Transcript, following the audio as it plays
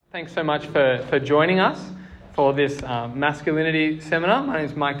Thanks so much for joining us for this Masculinity seminar. My name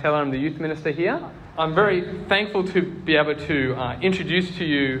is Mike Taylor. I'm the youth minister here. I'm very thankful to be able to introduce to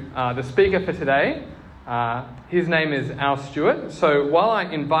you the speaker for today. His name is Stewart. So while I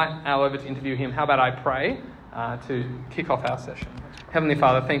invite Al over to interview him, how about I pray to kick off our session. Heavenly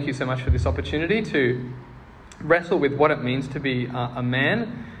Father, thank you so much for this opportunity to wrestle with what it means to be a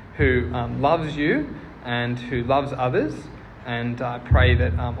man who loves you and who loves others. And I pray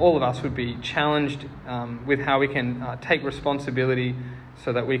that all of us would be challenged with how we can take responsibility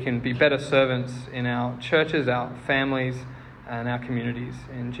so that we can be better servants in our churches, our families, and our communities.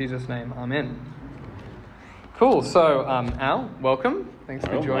 In Jesus' name, amen. Cool. So, Al, welcome. Thanks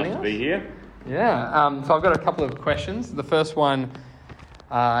for joining us. Nice to be here. Yeah. So I've got a couple of questions. The first one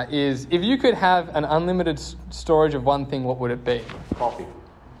is, if you could have an unlimited storage of one thing, what would it be? Coffee.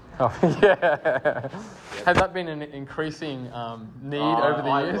 Oh, yeah. Has that been an increasing need over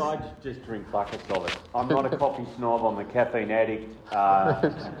the years? I just drink buckets of it. I'm not a coffee snob. I'm a caffeine addict. My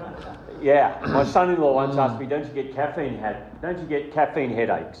son-in-law once asked me, "Don't you get caffeine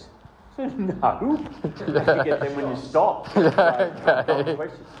headaches?" I said, "No, you have to get them when you stop." So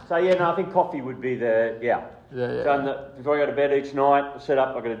I think coffee would be the before I go to bed each night, I set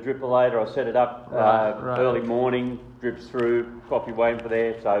up. I got a dripper later. I set it up early morning, drips through, coffee waiting for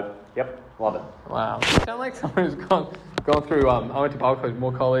there. So love it. Wow, you sound like someone who's gone through. I went to Bible college,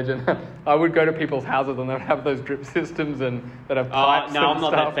 Moore College, and I would go to people's houses and they would have those drip systems and that have pipes. No, I'm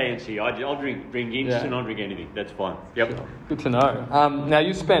not stuff. that fancy. I'll drink instant. I'll drink anything. That's fine. Yep. Sure. Good to know. Now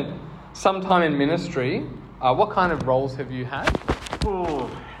you spent some time in ministry. What kind of roles have you had?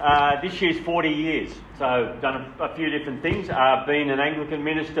 This year's 40 years, so done a few different things. Been an Anglican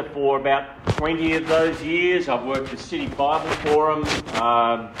minister for about 20 of those years. I've worked with City Bible Forum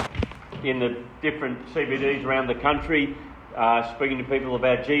in the different CBDs around the country, speaking to people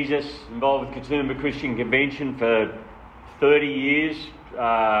about Jesus, involved with Katoomba Christian Convention for 30 years.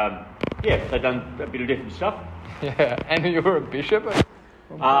 They've done a bit of different stuff. Yeah, and you were a bishop?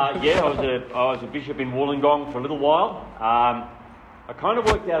 I was a bishop in Wollongong for a little while. I kind of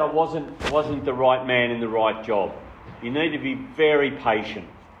worked out I wasn't the right man in the right job. You need to be very patient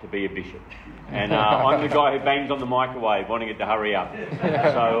to be a bishop. And I'm the guy who bangs on the microwave wanting it to hurry up.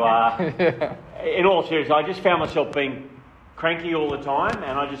 So in all seriousness, I just found myself being cranky all the time,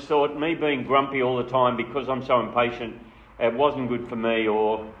 and I just thought me being grumpy all the time because I'm so impatient, it wasn't good for me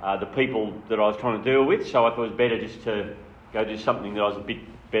or the people that I was trying to deal with. So I thought it was better just to go do something that I was a bit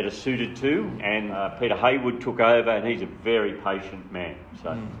better suited to, and Peter Haywood took over, and he's a very patient man.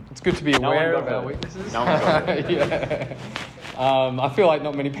 So it's good to be aware of our weaknesses. No one got hurt. Yeah. I feel like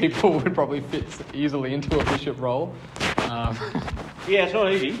not many people would probably fit easily into a bishop role. It's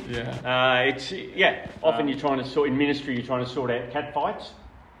not easy. Yeah. Often you're trying to sort in ministry. You're trying to sort out cat fights.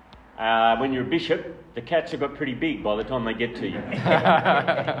 When you're a bishop, the cats have got pretty big by the time they get to you.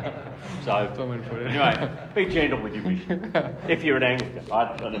 So anyway, be gentle with your bishop. If you're an Anglican,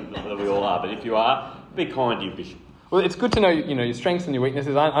 I don't know whether we all are, but if you are, be kind to your bishop. Well, it's good to know your strengths and your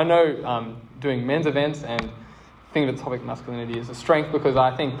weaknesses. I know doing men's events and thinking of the topic masculinity is a strength, because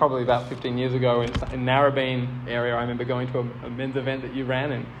I think probably about 15 years ago in Narrabeen area, I remember going to a men's event that you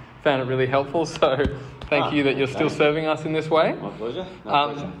ran and found it really helpful. So thank you that you're still serving us in this way. My pleasure.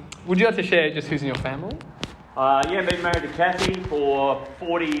 Would you like to share just who's in your family? Been married to Kathy for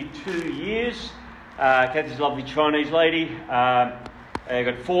 42 years. Kathy's a lovely Chinese lady. I've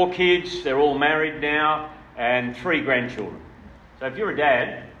got 4 kids. They're all married now, and 3 grandchildren. So if you're a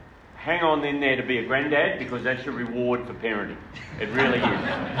dad, hang on in there to be a granddad, because that's your reward for parenting. It really is.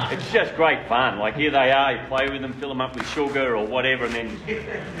 It's just great fun. Like, here they are, you play with them, fill them up with sugar or whatever, and then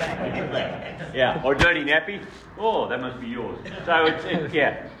or dirty nappy. Oh, that must be yours. So it's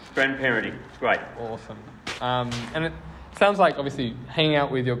grandparenting. It's great. Awesome. And it sounds like obviously hanging out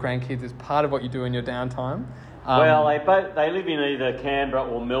with your grandkids is part of what you do in your downtime. They live in either Canberra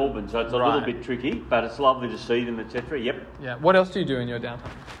or Melbourne, so it's a little bit tricky, but it's lovely to see them, etc. Yep. Yeah. What else do you do in your downtime?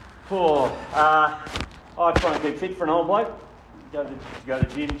 I try and keep fit for an old bloke. Go to the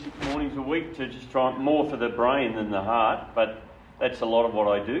gym 6 mornings a week to just try more for the brain than the heart, but that's a lot of what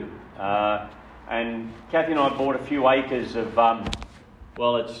I do. And Kathy and I bought a few acres of,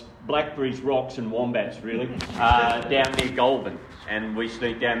 it's blackberries, rocks and wombats really, down near Goulburn. And we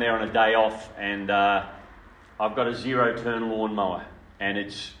sneak down there on a day off, and I've got a 0-turn lawnmower, and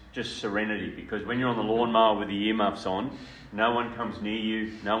it's just serenity, because when you're on the lawnmower with the earmuffs on, no one comes near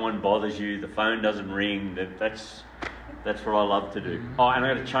you, no one bothers you, the phone doesn't ring. That's what I love to do. Oh, and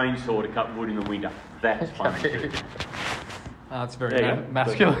I got a chainsaw to cut wood in the winter. That's fun too. That's very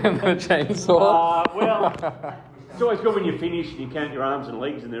masculine, the chainsaw. It's always good when you finish and you count your arms and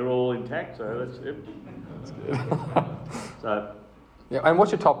legs and they're all intact, so that's it. That's good. So, yeah, and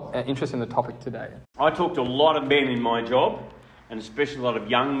what's your top interest in the topic today? I talk to a lot of men in my job, and especially a lot of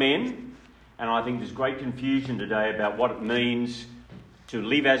young men, and I think there's great confusion today about what it means to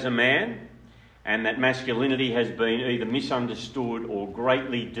live as a man, and that masculinity has been either misunderstood or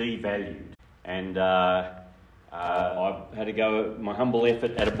greatly devalued. And I've had to go my humble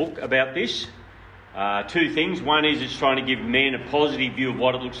effort at a book about this. Two things. One is it's trying to give men a positive view of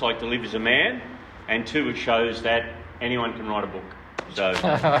what it looks like to live as a man, and two, it shows that anyone can write a book. So,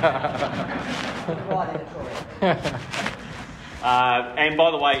 and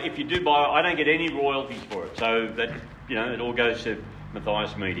by the way, if you do buy it, I don't get any royalties for it. So that, you know, it all goes to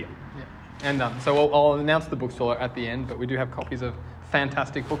Matthias Media. Yeah. And so I'll announce the bookstore at the end, but we do have copies of a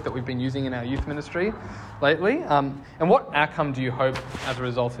fantastic book that we've been using in our youth ministry lately. And what outcome do you hope as a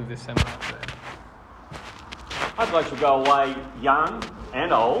result of this seminar today? I'd like to go away young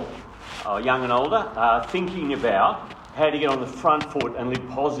and old, young and older, thinking about how to get on the front foot and live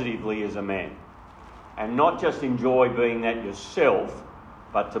positively as a man. And not just enjoy being that yourself,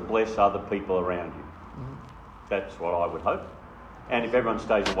 but to bless other people around you. Mm-hmm. That's what I would hope. And if everyone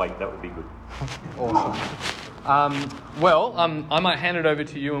stays awake, that would be good. Awesome. I might hand it over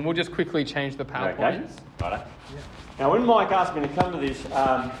to you and we'll just quickly change the PowerPoints. Okay. Righto. Yeah. Now, when Mike asked me to come to this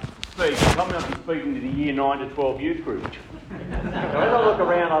speech, he told me I'd be speaking to the year 9 to 12 youth group. Now, as I look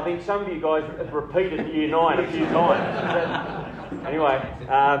around, I think some of you guys have repeated year 9 a few times. Anyway,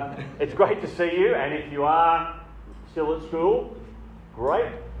 it's great to see you, and if you are still at school,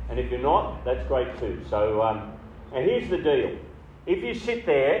 great, and if you're not, that's great too. So, and here's the deal. If you sit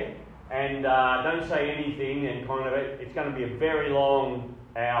there and don't say anything, and it's going to be a very long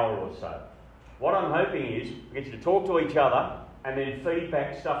hour or so. What I'm hoping is we get you to talk to each other and then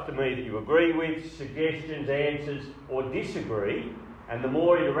feedback stuff to me that you agree with, suggestions, answers, or disagree. And the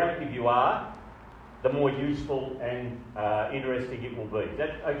more interactive you are, the more useful and interesting it will be. Is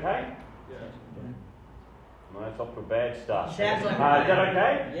that okay? Yeah. No, that's off to a bad start. Sounds like is that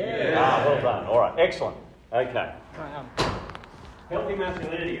okay? Yeah. Well done. All right, excellent. Okay. Healthy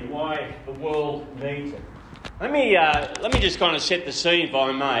masculinity and why the world needs it. Let me just kind of set the scene, if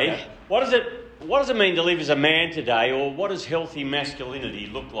I may. Yeah. What does it mean to live as a man today, or what does healthy masculinity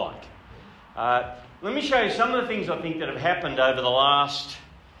look like? Let me show you some of the things I think that have happened over the last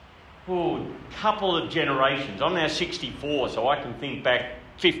couple of generations. I'm now 64, so I can think back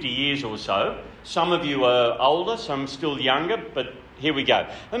 50 years or so. Some of you are older, some still younger, but here we go.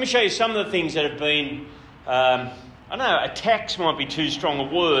 Let me show you some of the things that have been, I don't know, attacks might be too strong a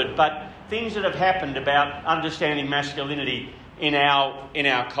word, but things that have happened about understanding masculinity in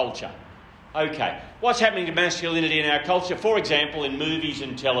our culture. Okay, what's happening to masculinity in our culture? For example, in movies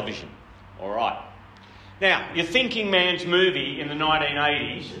and television. All right. Now, your Thinking Man's movie in the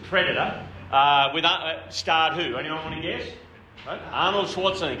 1980s, Predator, starred who? Anyone want to guess? Right? Arnold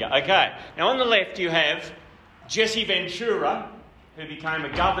Schwarzenegger. Okay. Now, on the left you have Jesse Ventura, who became a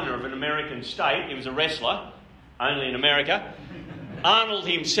governor of an American state. He was a wrestler, only in America. Arnold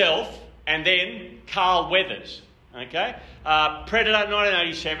himself, and then Carl Weathers. Okay, Predator,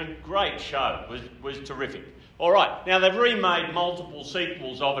 1987, great show, was terrific. All right, now they've remade multiple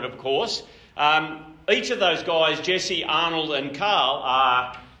sequels of it, of course. Each of those guys, Jesse, Arnold and Carl,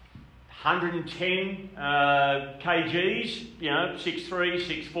 are 110 kgs,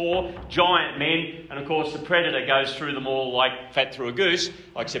 6'3", 6'4", giant men, and of course the Predator goes through them all like fat through a goose,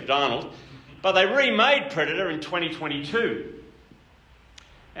 except Arnold. But they remade Predator in 2022.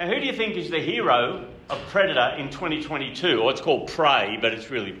 Now, who do you think is the hero of Predator in 2022? Or it's called Prey, but it's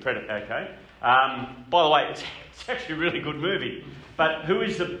really Predator, okay? By the way, it's actually a really good movie. But who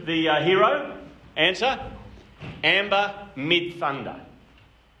is the hero? Answer? Amber Midthunder.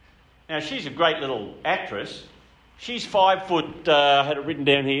 Now, she's a great little actress. She's 5 foot, I had it written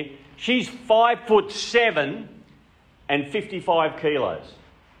down here. She's 5'7" and 55 kilos.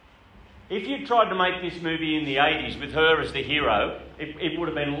 If you tried to make this movie in the 80s with her as the hero, it would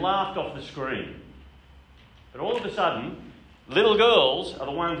have been laughed off the screen. But all of a sudden, little girls are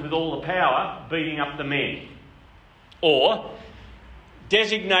the ones with all the power beating up the men. Or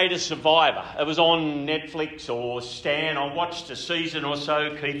Designate a Survivor. It was on Netflix or Stan. I watched a season or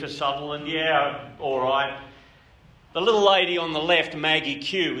so, Kiefer Sutherland. Yeah, all right. The little lady on the left, Maggie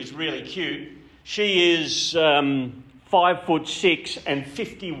Q, is really cute. She is 5'6" and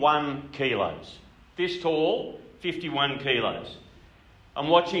 51 kilos. This tall, 51 kilos. I'm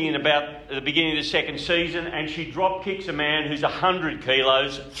watching in about at the beginning of the second season, and she drop kicks a man who's 100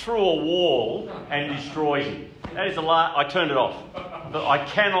 kilos through a wall and destroys him. That is I turned it off. I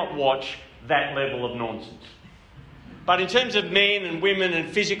cannot watch that level of nonsense. But in terms of men and women and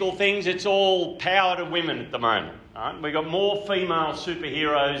physical things, it's all power to women at the moment. Right? We've got more female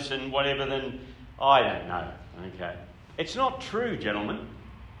superheroes and whatever than... I don't know. Okay. It's not true, gentlemen.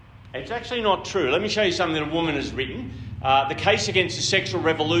 It's actually not true. Let me show you something that a woman has written. The Case Against the Sexual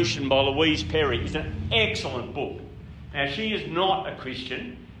Revolution by Louise Perry is an excellent book. Now, she is not a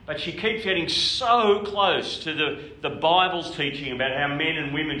Christian, but she keeps getting so close to the Bible's teaching about how men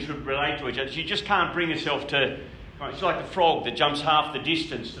and women should relate to each other. She just can't bring herself to... It's like the frog that jumps half the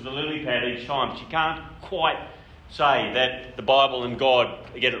distance to the lily pad each time. She can't quite say that the Bible and God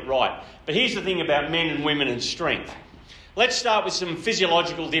get it right. But here's the thing about men and women and strength. Let's start with some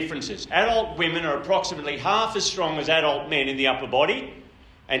physiological differences. Adult women are approximately half as strong as adult men in the upper body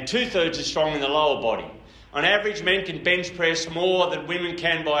and 2/3 as strong in the lower body. On average, men can bench press more than women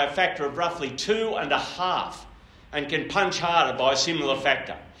can by a factor of roughly 2.5 and can punch harder by a similar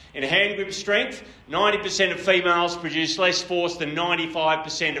factor. In hand grip strength, 90% of females produce less force than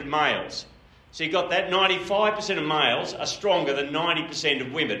 95% of males. So you've got that 95% of males are stronger than 90%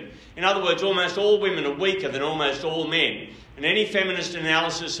 of women. In other words, almost all women are weaker than almost all men. And any feminist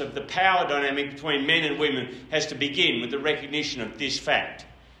analysis of the power dynamic between men and women has to begin with the recognition of this fact.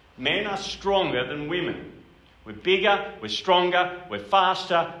 Men are stronger than women. We're bigger, we're stronger, we're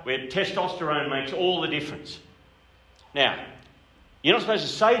faster, testosterone makes all the difference. Now, you're not supposed to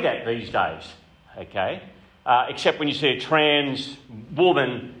say that these days, okay? Except when you see a trans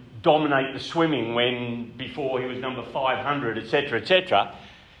woman dominate the swimming before he was number 500, etc., etc.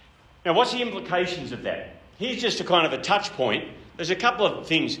 Now, what's the implications of that? Here's just a kind of a touch point. There's a couple of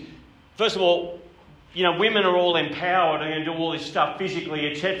things. First of all, women are all empowered and do all this stuff physically,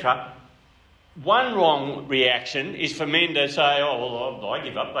 etc. One wrong reaction is for men to say, oh, well, I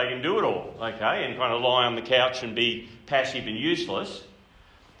give up, they can do it all, okay, and kind of lie on the couch and be passive and useless.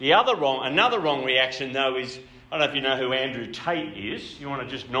 Another wrong reaction, though, is, I don't know if you know who Andrew Tate is. You want to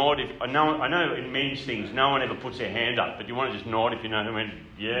just nod. I know in men's things, no one ever puts their hand up, but you want to just nod if you know who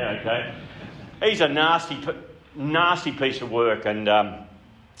yeah, okay. He's a nasty piece of work and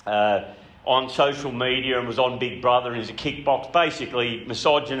on social media and was on Big Brother and is a kickbox, basically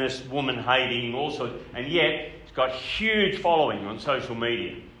misogynist, woman-hating, also, and yet he's got huge following on social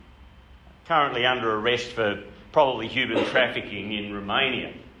media. Currently under arrest for probably human trafficking in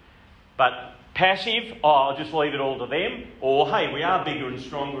Romania. But passive, I'll just leave it all to them, or hey, we are bigger and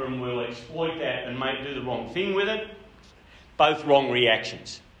stronger and we'll exploit that and do the wrong thing with it. Both wrong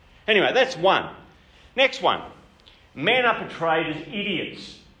reactions. Anyway, that's one. Next one. Men are portrayed as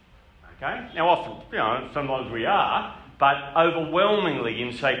idiots. Okay? Now often, sometimes we are, but overwhelmingly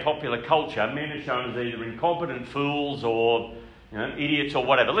in, say, popular culture, men are shown as either incompetent fools or idiots or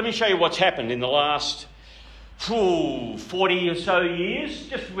whatever. Let me show you what's happened in the last 40 or so years,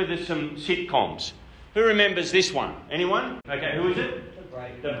 just with some sitcoms. Who remembers this one? Anyone? Okay, who is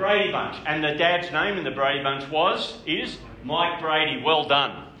it? The Brady Bunch. And the dad's name in the Brady Bunch is Mike Brady. Well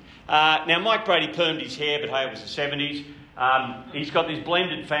done. Now, Mike Brady permed his hair, but hey, it was the 70s. He's got this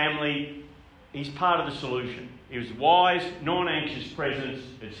blended family. He's part of the solution. He was wise, non-anxious presence,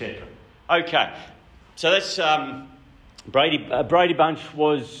 etc. Okay, so that's Brady Bunch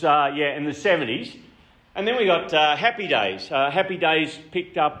was in the 70s. And then we got Happy Days. Happy Days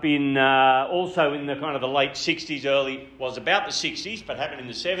picked up in also in the kind of the late 60s, about the 60s, but happened in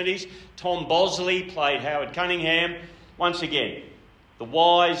the 70s. Tom Bosley played Howard Cunningham. Once again, the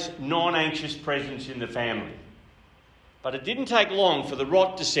wise, non-anxious presence in the family. But it didn't take long for the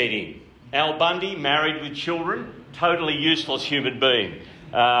rot to set in. Al Bundy, married with children, totally useless human being.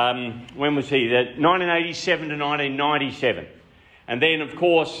 When was he? 1987 to 1997. And then, of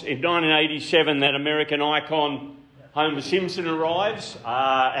course, in 1987, that American icon Homer Simpson arrives,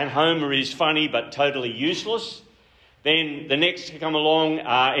 and Homer is funny but totally useless. Then the next to come along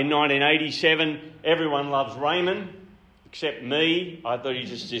in 1987, Everyone Loves Raymond, except me. I thought he's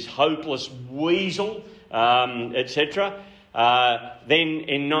just this hopeless weasel, etc. Then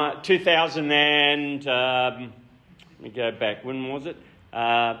in 2000 and... let me go back. When was it?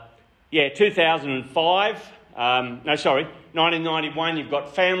 2005. 1991, you've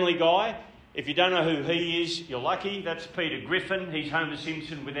got Family Guy. If you don't know who he is, you're lucky. That's Peter Griffin. He's Homer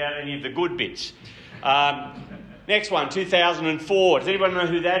Simpson without any of the good bits. Next one, 2004. Does anyone know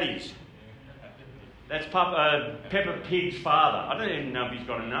who that is? That's Peppa Pig's father. I don't even know if he's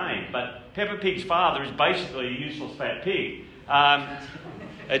got a name, but Peppa Pig's father is basically a useless fat pig,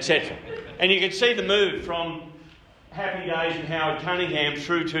 etc. And you can see the move from Happy Days and Howard Cunningham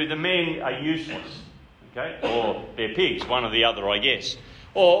through to the men are useless. Okay, or they're pigs, one or the other, I guess.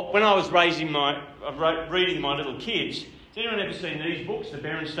 Or when I was reading my little kids, has anyone ever seen these books, the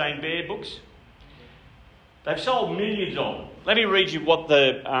Berenstain Bear books? They've sold millions of them. Let me read you what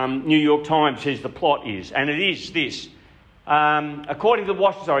the New York Times says the plot is, and it is this. According to the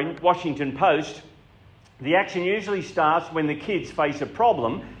Washington Post, the action usually starts when the kids face a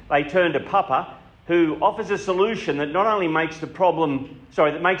problem. They turn to Papa, who offers a solution that not only makes the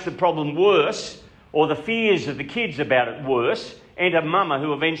problem worse, or the fears of the kids about it worse, and a Mama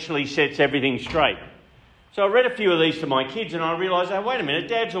who eventually sets everything straight. So I read a few of these to my kids and I realised, oh, wait a minute,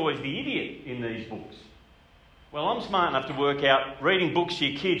 Dad's always the idiot in these books. Well, I'm smart enough to work out reading books to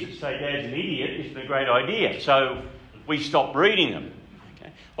your kids that say Dad's an idiot isn't a great idea. So we stopped reading them.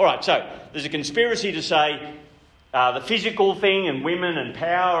 Okay. All right, so there's a conspiracy to say the physical thing and women and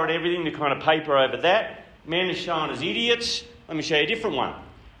power and everything to kind of paper over that. Men are shown as idiots. Let me show you a different one.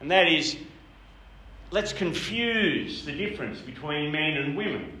 And that is, let's confuse the difference between men and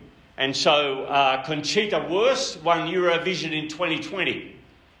women. And so Conchita Wurst won Eurovision in 2020.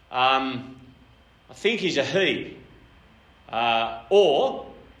 I think he's a he. Or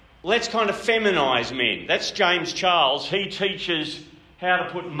let's kind of feminise men. That's James Charles. He teaches how to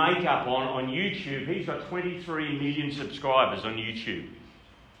put makeup on YouTube. He's got 23 million subscribers on YouTube.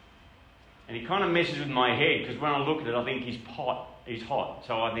 And he kind of messes with my head because when I look at it, I think he's hot.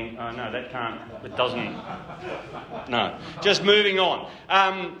 So I think, oh no, it doesn't. No. Just moving on.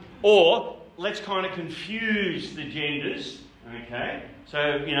 Or let's kind of confuse the genders, okay?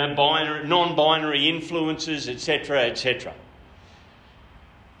 So, non-binary influences, etc., etc.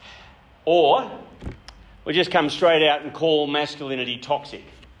 Or we just come straight out and call masculinity toxic.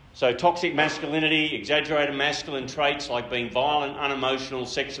 So toxic masculinity, exaggerated masculine traits like being violent, unemotional,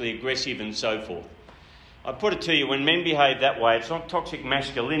 sexually aggressive and so forth. I put it to you, when men behave that way, it's not toxic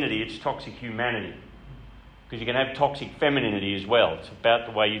masculinity, it's toxic humanity. Because you can have toxic femininity as well. It's about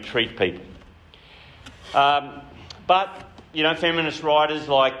the way you treat people. But, feminist writers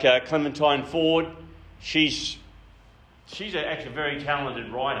like Clementine Ford, she's actually a very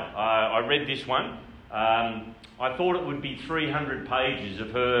talented writer. I read this one. I thought it would be 300 pages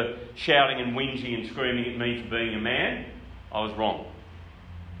of her shouting and whinging and screaming at me for being a man. I was wrong.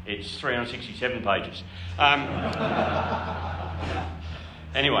 It's 367 pages.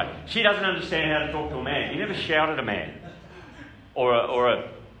 Anyway, she doesn't understand how to talk to a man. You never shout at a man or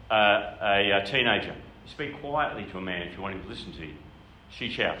a teenager. You speak quietly to a man if you want him to listen to you. She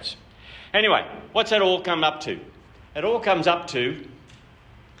shouts. Anyway, what's that all come up to? It all comes up to,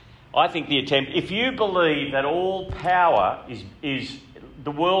 I think, the attempt. If you believe that all power is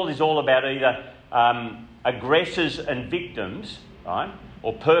the world is all about either aggressors and victims, right,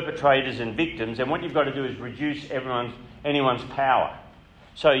 or perpetrators and victims, then what you've got to do is reduce anyone's power.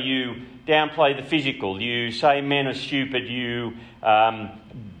 So you downplay the physical, you say men are stupid, you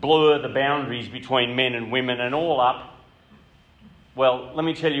blur the boundaries between men and women, and all up. Well, let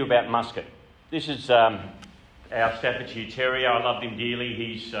me tell you about Muscat. This is our Staffordshire Terrier. I loved him dearly.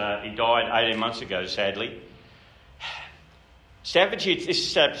 He died 18 months ago, sadly. This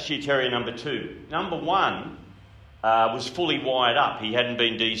is Staffordshire Terrier number 2. Number 1 was fully wired up. He hadn't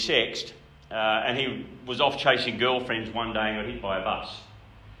been de-sexed, and he was off chasing girlfriends one day and got hit by a bus.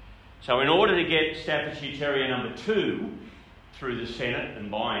 So in order to get Staffordshire Terrier number 2 through the Senate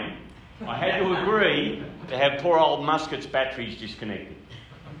and buy him, I had to agree to have poor old Muscat's batteries disconnected.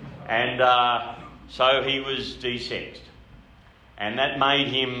 And so he was de-sexed. And that made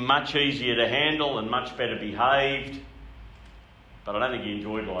him much easier to handle and much better behaved. But I don't think he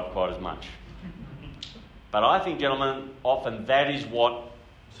enjoyed life quite as much. But I think, gentlemen, often that is what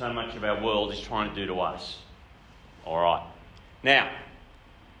so much of our world is trying to do to us. All right. Now,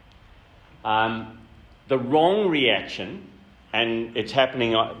 the wrong reaction, and it's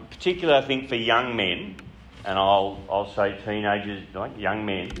happening particularly, I think, for young men, and I'll say teenagers, like young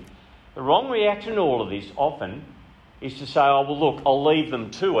men, the wrong reaction to all of this often is to say, oh, well, look, I'll leave them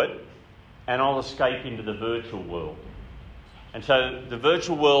to it and I'll escape into the virtual world. And so the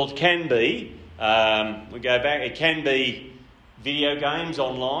virtual world can be, it can be video games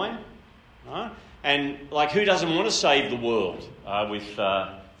online, right? And like, who doesn't want to save the world with,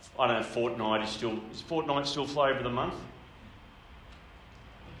 I don't know, Fortnite is Fortnite still flavour of the month?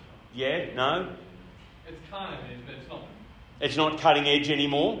 Yeah? No? It's kind of is, but it's not. It's not cutting edge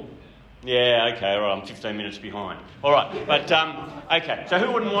anymore? Yeah, okay, all right, I'm 15 minutes behind. All right, but, okay, so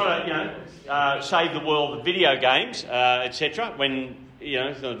who wouldn't want to, save the world with video games, etc., when,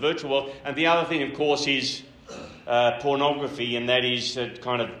 the virtual world? And the other thing, of course, is pornography, and that is that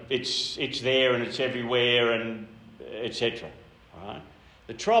kind of, it's there and it's everywhere and etc. All right?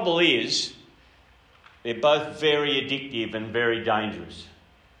 The trouble is, they're both very addictive and very dangerous.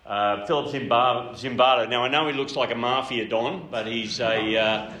 Philip Zimbardo. Now, I know he looks like a mafia don, but he's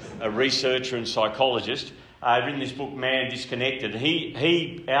a researcher and psychologist. written this book, Man Disconnected.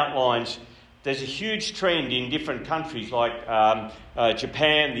 He outlines there's a huge trend in different countries like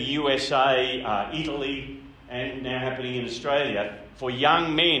Japan, the USA, Italy, and now happening in Australia, for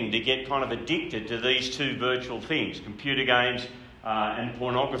young men to get kind of addicted to these two virtual things, computer games and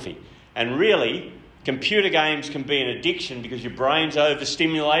pornography. And really, computer games can be an addiction because your brain's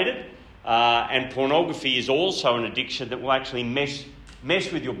overstimulated, and pornography is also an addiction that will actually mess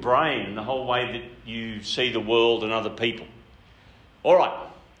with your brain and the whole way that you see the world and other people. All right.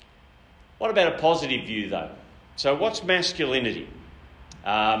 What about a positive view, though? So what's masculinity?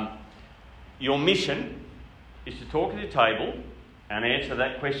 Your mission is to talk at the table and answer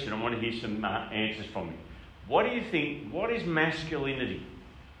that question. I want to hear some answers from you. What do you think? What is masculinity?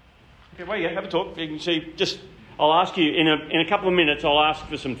 Okay, well, yeah, have a talk. You can see. I'll ask you in a couple of minutes. I'll ask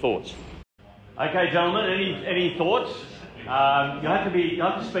for some thoughts. Okay, gentlemen. Any thoughts? You have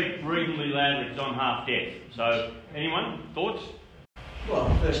to speak reasonably loudly because I'm half deaf. So, anyone thoughts? Well,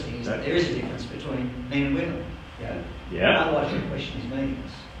 the first thing is that there is a difference between men and women. Yeah. Otherwise, the question is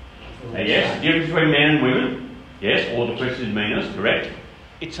meaningless. Yes, the difference between men and women. Yes, or the question is meaningless, correct.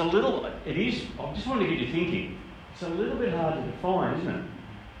 I just want to get you thinking. It's a little bit hard to define, isn't it?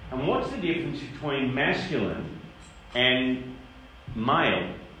 And what's the difference between masculine and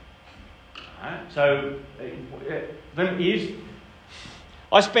male? So,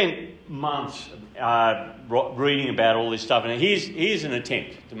 I spent months reading about all this stuff, and here's an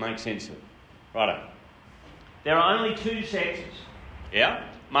attempt to make sense of it. Righto. There are only two sexes,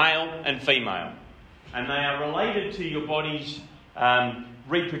 male and female, and they are related to your body's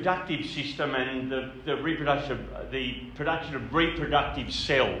reproductive system and the production of reproductive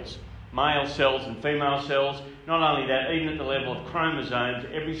cells, male cells and female cells. Not only that, even at the level of chromosomes,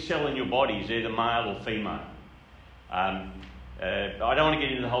 every cell in your body is either male or female. I don't want to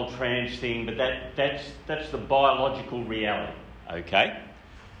get into the whole trans thing, but that's the biological reality. Okay?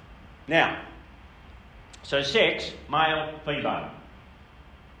 Now, so sex, male, female.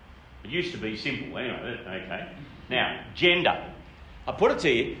 It used to be simple anyway, okay? Now, gender. I put it to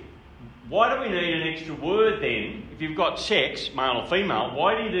you, why do we need an extra word then? If you've got sex, male or female,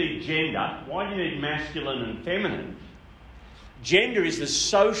 why do you need gender? Why do you need masculine and feminine? Gender is the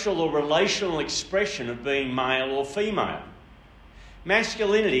social or relational expression of being male or female.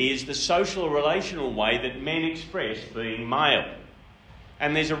 Masculinity is the social or relational way that men express being male.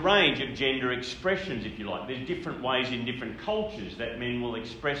 And there's a range of gender expressions, if you like. There's different ways in different cultures that men will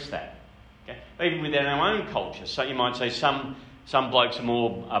express that. Okay? Even within our own culture. So you might say some blokes are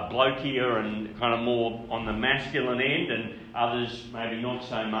more blokier and kind of more on the masculine end, and others maybe not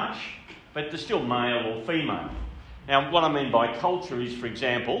so much. But they're still male or female. Now, what I mean by culture is, for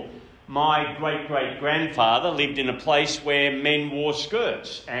example, my great-great-grandfather lived in a place where men wore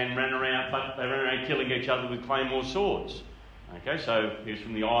skirts and ran around killing each other with claymore swords. Okay, so he was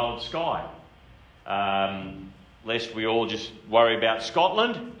from the Isle of Skye. Lest we all just worry about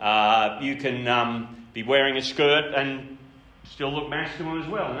Scotland, you can be wearing a skirt and still look masculine as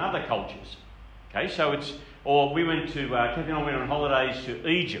well in other cultures. Okay, so we went to, Kathy and I went on holidays to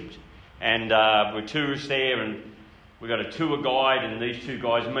Egypt, and we're tourists there, and we got a tour guide, and these two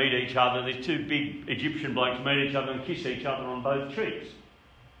guys meet each other. These two big Egyptian blokes meet each other and kiss each other on both cheeks.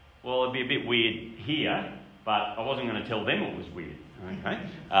 Well, it'd be a bit weird here, but I wasn't going to tell them it was weird. Okay,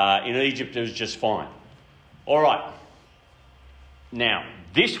 in Egypt it was just fine. All right. Now,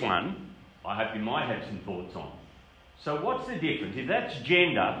 this one, I hope you might have some thoughts on. So what's the difference? If that's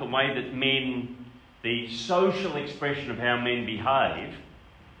gender, the way that men, the social expression of how men behave,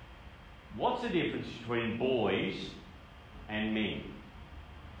 what's the difference between boys and men?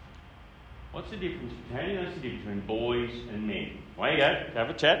 What's the difference? How do you notice the difference between boys and men? There you go. Have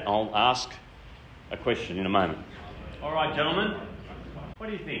a chat. I'll ask a question in a moment. All right, gentlemen. What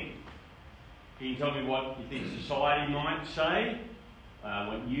do you think? Can you tell me what you think society might say?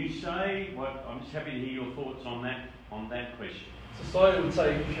 What you say? I'm just happy to hear your thoughts on that question. Society would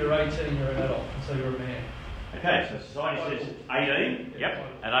say if you're 18, you're an adult, so you're a man. Okay, so society says 18. Yep.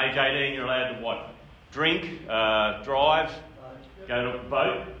 At age 18, you're allowed to what? Drink, drive, go to a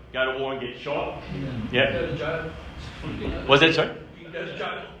boat, go to war and get shot. Yep. Go to jail. Was that so? You can go to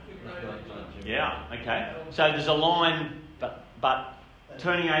jail. Yeah. Okay. So there's a line, but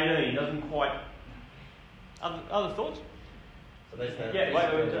turning 18 doesn't quite. Other thoughts? So that's Yeah.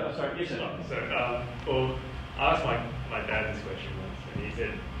 Wait. Sorry. Yes, sir. So, I asked my dad this question once, and he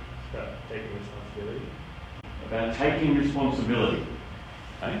said about taking responsibility. About taking responsibility.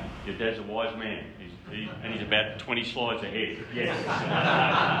 Okay? Your dad's a wise man. He's about 20 slides ahead. Yes.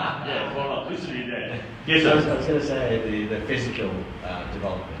 Yeah, well, listen to your dad. Yes, I was sir. going to say the physical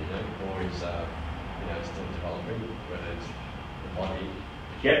development, boys, still body.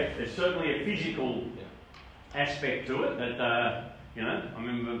 Yep, there's certainly a physical aspect to it that, you know, I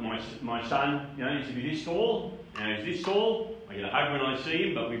remember my son, you know, used to be this tall, now he's this tall. I get a hug when I see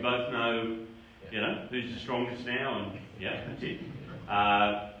him, but we both know, you know, who's the strongest now, and yeah, that's it.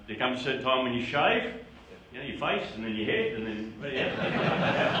 There comes a certain time when you shave, you know, your face and then your head, and then, yes,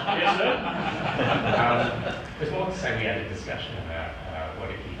 sir? There's more to say we had a discussion about what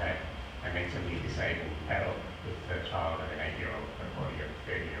if you had a mentally disabled adult with a child of an 8-year-old, a body of a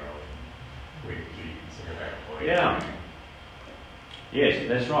 30-year-old. Would you consider that a boy? Yeah. Yes,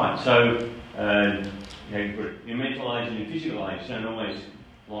 that's right. So, you know, your mental age and your physical age don't always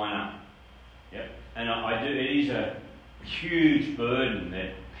line up. Yep. And I do. It is a huge burden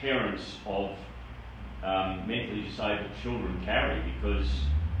that parents of mentally disabled children carry, because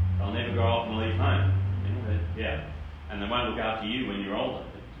they'll never grow up and leave home. You know, yeah. And they won't look after you when you're older.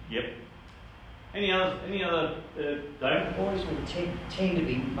 Yep. Any other, David? Boys will tend to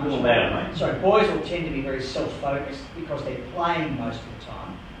be much All more, about it, mate. sorry, boys will tend to be very self-focused because they're playing most of the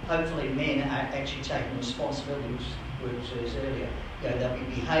time. Hopefully men are actually taking responsibility, which we said earlier. You know, they'll be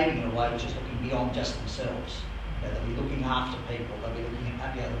behaving in a way which is looking beyond just themselves. You know, they'll be looking after people, they'll be looking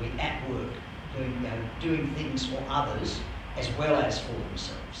at, you know, they'll be at work, doing things for others as well as for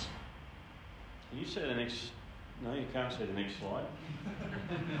themselves. Can you see the next? No, you can't see the next slide.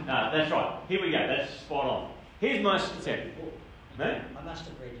 No, that's right. Here we go. That's spot on. Here's my step. No? I must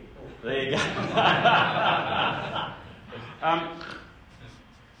have read your book. There you go.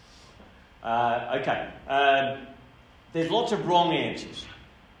 Okay. There's lots of wrong answers,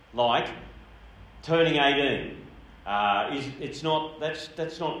 like turning 18. That's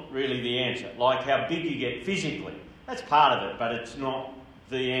not really the answer. Like how big you get physically. That's part of it, but it's not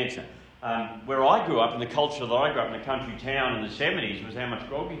the answer. Where I grew up, in the culture that I grew up in, a country town in the 70s, was how much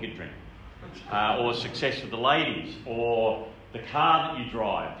grog you could drink, or success with the ladies, or the car that you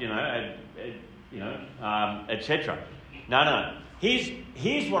drive, etc. No.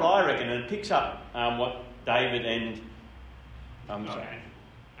 Here's what I reckon, and it picks up what David and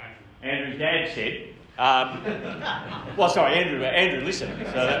Andrew's dad said. Andrew listened,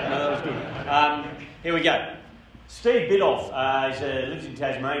 so that was good. Here we go. Steve Biddulph lives in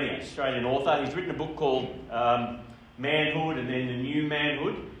Tasmania, Australian author. He's written a book called Manhood and then The New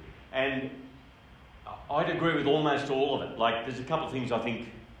Manhood, and I'd agree with almost all of it. Like, there's a couple of things I think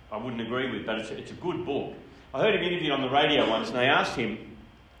I wouldn't agree with, but it's a good book. I heard him interviewed on the radio once, and they asked him,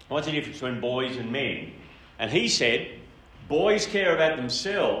 what's the difference between boys and men? And he said, boys care about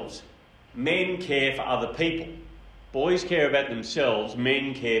themselves, men care for other people. Boys care about themselves,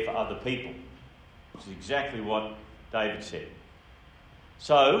 men care for other people. Which is exactly what David said.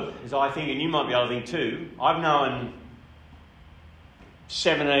 So, as I think, and you might be able to think too, I've known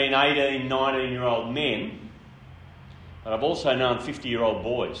 17, 18, 19-year-old men, but I've also known 50-year-old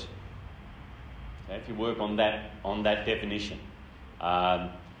boys. Okay, if you work on that definition.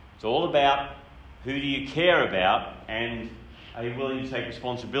 It's all about who do you care about, and are you willing to take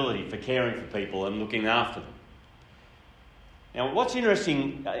responsibility for caring for people and looking after them. Now, what's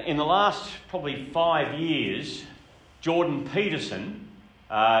interesting, in the last probably 5 years, Jordan Peterson,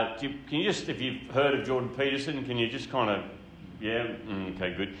 can you just, if you've heard of Jordan Peterson, can you just kind of,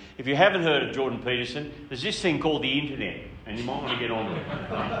 okay, good. If you haven't heard of Jordan Peterson, there's this thing called the internet, and you might want to get on with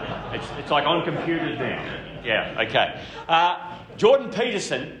it. It's like on computers now. Yeah, okay. Jordan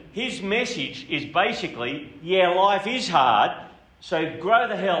Peterson, his message is basically, life is hard, so grow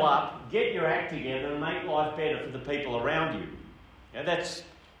the hell up, get your act together, and make life better for the people around you. Now, that's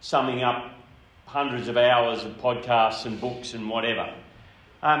summing up hundreds of hours of podcasts and books and whatever.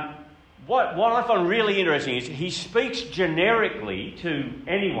 What I find really interesting is he speaks generically to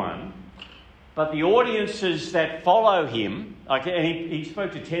anyone, but the audiences that follow him, and he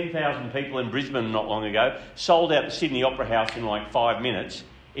spoke to 10,000 people in Brisbane not long ago, sold out the Sydney Opera House in like 5 minutes.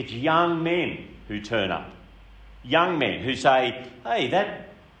 It's young men who turn up. Young men who say, hey,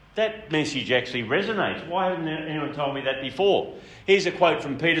 that message actually resonates. Why hasn't anyone told me that before? Here's a quote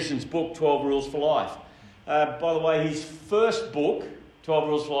from Peterson's book, 12 Rules for Life. By the way, his first book, 12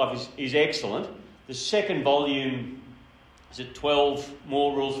 Rules for Life, is excellent. The second volume, is it 12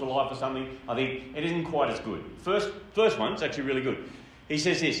 More Rules for Life or something? I think it isn't quite as good. First one's actually really good. He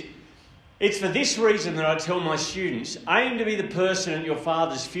says this, it's for this reason that I tell my students, aim to be the person at your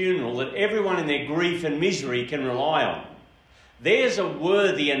father's funeral that everyone in their grief and misery can rely on. There's a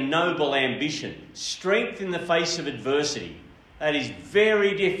worthy and noble ambition, strength in the face of adversity. That is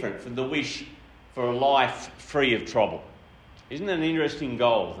very different from the wish for a life free of trouble. Isn't that an interesting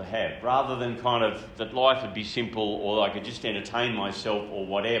goal to have? Rather than kind of that life would be simple, or I could just entertain myself or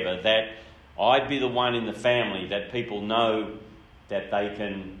whatever, that I'd be the one in the family that people know that they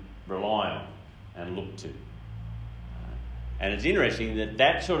can rely on and look to. And it's interesting that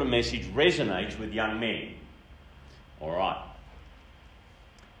that sort of message resonates with young men. All right.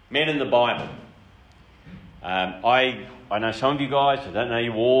 Men in the Bible. I know some of you guys, I don't know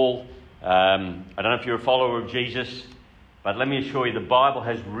you all. I don't know if you're a follower of Jesus, but let me assure you the Bible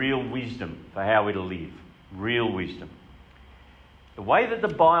has real wisdom for how we're to live. Real wisdom. The way that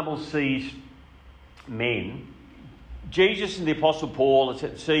the Bible sees men, Jesus and the Apostle Paul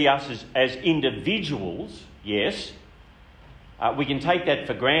see us as individuals, yes. We can take that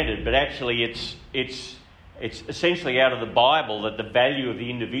for granted, but actually it's essentially out of the Bible that the value of the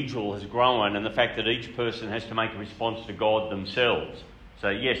individual has grown and the fact that each person has to make a response to God themselves. So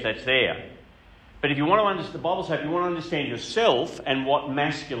yes, that's there. But if you want to understand, the Bible says if you want to understand yourself and what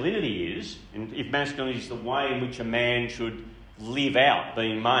masculinity is, and if masculinity is the way in which a man should live out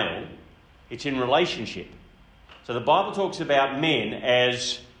being male, it's in relationship. So the Bible talks about men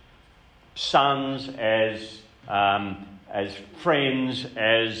as sons, as friends,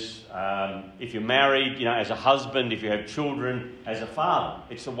 as if you're married, as a husband, if you have children, as a father.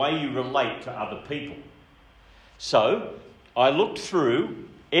 It's the way you relate to other people. So I looked through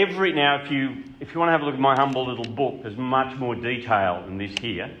now if you want to have a look at my humble little book, there's much more detail than this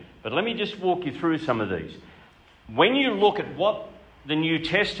here. But let me just walk you through some of these. When you look at what the New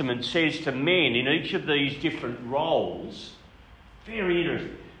Testament says to men in each of these different roles, very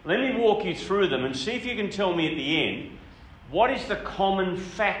interesting. Let me walk you through them and see if you can tell me at the end what is the common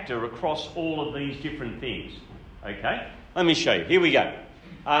factor across all of these different things. Okay? Let me show you. Here we go.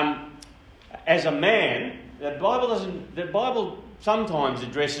 As a man, the Bible sometimes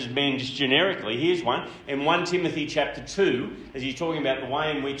addresses men just generically. Here's one. In 1 Timothy chapter 2, as he's talking about the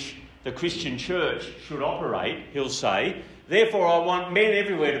way in which the Christian church should operate, he'll say, "Therefore I want men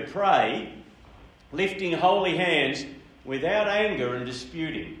everywhere to pray, lifting holy hands without anger and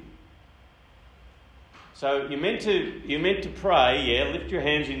disputing." So you're meant to pray, lift your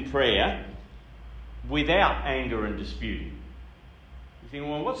hands in prayer without anger and disputing. You think,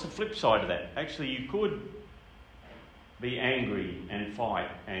 well, what's the flip side of that? Actually, you could be angry and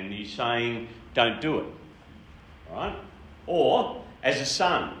fight, and he's saying, don't do it. Right? Or as a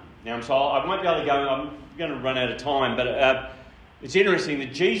son. Now, I won't be able to go, I'm going to run out of time, but it's interesting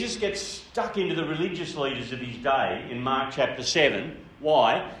that Jesus gets stuck into the religious leaders of his day in Mark chapter 7.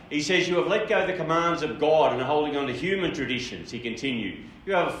 Why? He says, "You have let go the commands of God and are holding on to human traditions," he continued.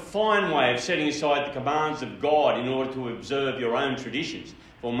 "You have a fine way of setting aside the commands of God in order to observe your own traditions.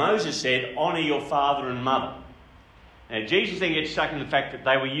 For Moses said, 'Honour your father and mother.'" Now, Jesus then gets stuck in the fact that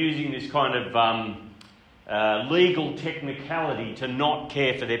they were using this kind of legal technicality to not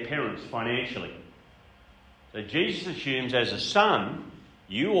care for their parents financially. So Jesus assumes as a son,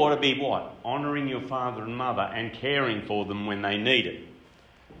 you ought to be what? Honouring your father and mother and caring for them when they need it.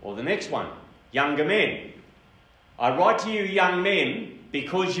 Or the next one, younger men. "I write to you, young men,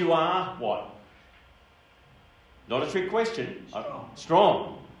 because you are" what? Not a trick question.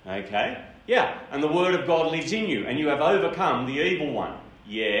 Strong. Okay. Yeah. "And the word of God lives in you, and you have overcome the evil one."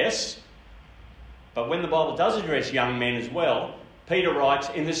 Yes. But when the Bible does address young men as well, Peter writes,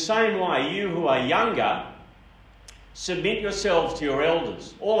 "In the same way, you who are younger, submit yourselves to your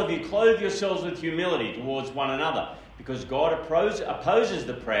elders. All of you clothe yourselves with humility towards one another, because God opposes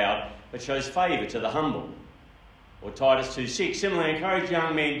the proud, but shows favour to the humble." Or Titus 2:6, "Similarly, encourage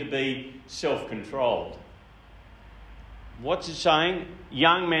young men to be self-controlled." What's it saying?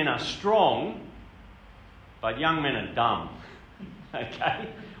 Young men are strong, but young men are dumb. Okay?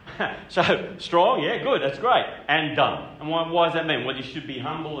 So, strong, yeah, good, that's great. And dumb. And why does that mean? Well, you should be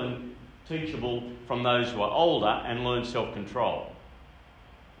humble and teachable from those who are older and learn self-control.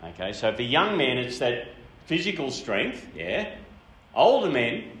 Okay, so for young men, it's that physical strength, yeah. Older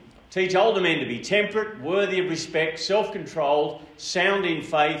men, teach older men to be temperate, worthy of respect, self-controlled, sound in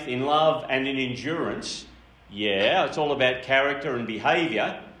faith, in love and in endurance. Yeah, it's all about character and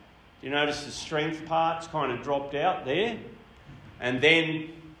behaviour. Do you notice the strength part's kind of dropped out there? And then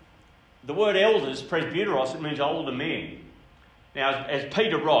the word elders, presbyteros, it means older men. Now, as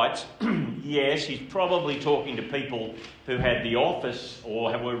Peter writes, yes, he's probably talking to people who had the office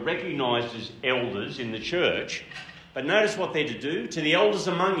or were recognised as elders in the church. But notice what they're to do. "To the elders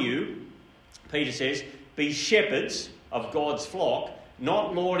among you," Peter says, "be shepherds of God's flock,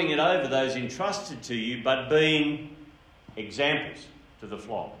 not lording it over those entrusted to you, but being examples to the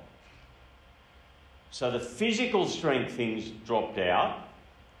flock." So the physical strength things dropped out,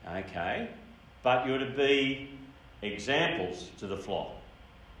 okay, but you're to be examples to the flock.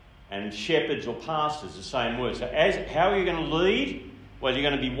 And shepherds or pastors, the same word. So how are you going to lead? Well, you're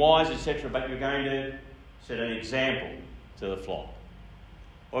going to be wise, etc., but you're going to set an example to the flock.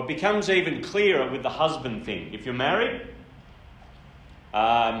 Or it becomes even clearer with the husband thing. If you're married,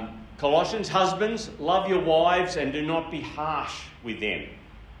 Colossians, husbands, love your wives and do not be harsh with them.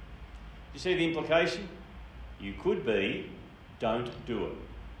 You see the implication? You could be, don't do it.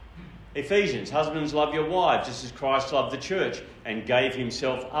 Ephesians, husbands, love your wives just as Christ loved the church and gave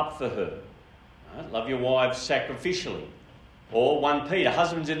himself up for her. Right? Love your wives sacrificially. Or 1 Peter,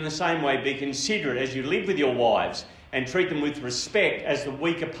 husbands in the same way be considerate as you live with your wives and treat them with respect as the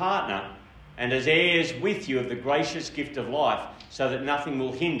weaker partner and as heirs with you of the gracious gift of life, so that nothing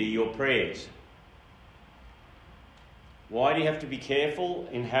will hinder your prayers. Why do you have to be careful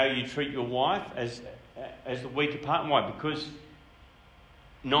in how you treat your wife as the weaker partner? Why? Because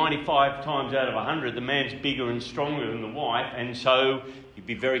 95 times out of 100, the man's bigger and stronger than the wife, and so you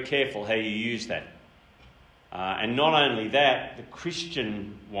be very careful how you use that. And not only that, the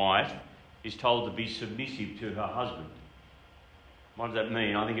Christian wife is told to be submissive to her husband. What does that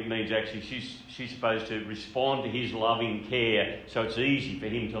mean? I think it means actually she's supposed to respond to his loving care, so it's easy for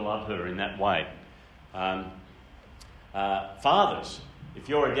him to love her in that way. Fathers, if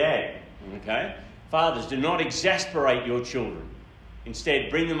you're a dad, okay, fathers, do not exasperate your children. Instead,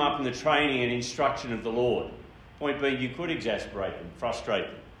 bring them up in the training and instruction of the Lord. Point being, you could exasperate them, frustrate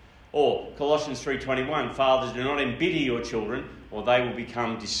them. Or Colossians 3:21, fathers, do not embitter your children, or they will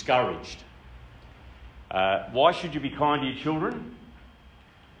become discouraged. Why should you be kind to your children?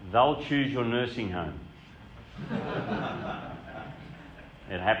 They'll choose your nursing home.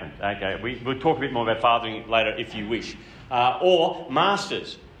 It happens. Okay, we'll talk a bit more about fathering later if you wish. Or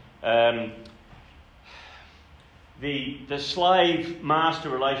masters. The slave-master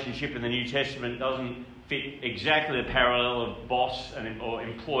relationship in the New Testament doesn't fit exactly the parallel of boss or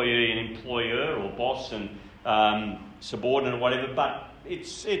employee and employer, or boss and subordinate or whatever, but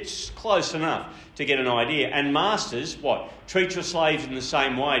it's close enough to get an idea. And masters, what? Treat your slaves in the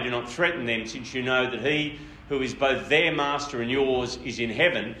same way. Do not threaten them, since you know that he who is both their master and yours is in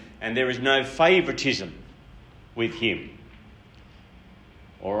heaven, and there is no favouritism with him.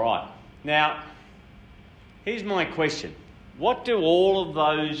 All right. Now, here's my question. What do all of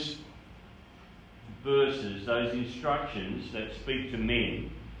those verses, those instructions that speak to men,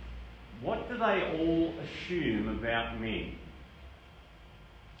 what do they all assume about men?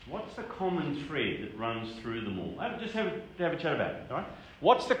 What's the common thread that runs through them all? Just have a chat about it, all right?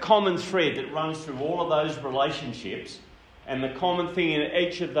 What's the common thread that runs through all of those relationships and the common thing in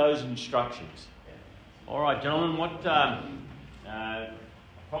each of those instructions? All right, gentlemen,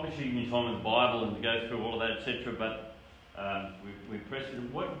 probably should give you time in the Bible and to go through all of that, etc., but we press it.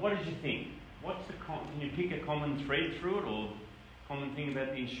 What did you think? Can you pick a common thread through it, or common thing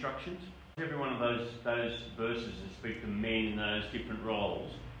about the instructions? Every one of those verses that speak to men in those different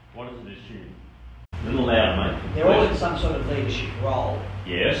roles, what does it assume? A little louder, mate. They're all in some sort of leadership role.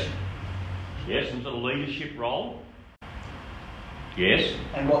 Yes. Yes, some sort of leadership role. Yes.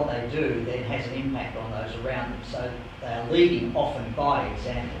 And what they do then has an impact on those around them. So they are leading often by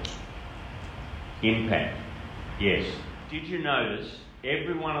example. Impact. Yes. Did you notice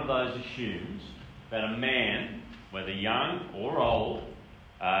every one of those assumes that a man, whether young or old,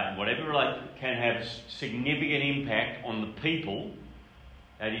 whatever can have significant impact on the people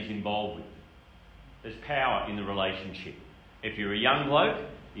that he's involved with. There's power in the relationship. If you're a young bloke,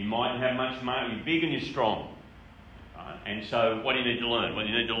 you mightn't have much money, you're big and you're strong. Right? And so what do you need to learn? Well,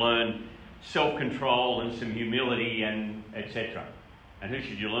 you need to learn self-control and some humility and etc. And who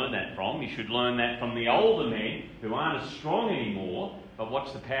should you learn that from? You should learn that from the older men who aren't as strong anymore, but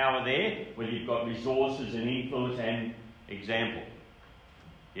what's the power there? Well, you've got resources and influence and example.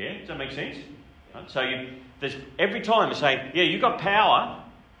 Yeah, does that make sense? Right? So there's every time you say, yeah, you've got power,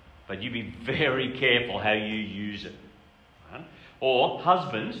 but you be very careful how you use it. Right? Or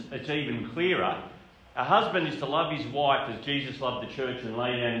husbands, it's even clearer. A husband is to love his wife as Jesus loved the church and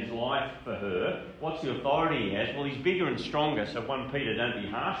laid down his life for her. What's the authority he has? Well, he's bigger and stronger, so 1 Peter, don't be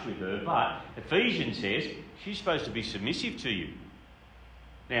harsh with her. But Ephesians says she's supposed to be submissive to you.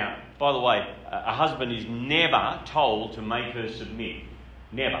 Now, by the way, a husband is never told to make her submit.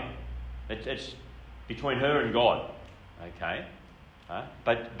 Never. It's between her and God. Okay?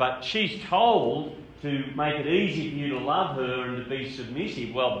 But she's told to make it easy for you to love her and to be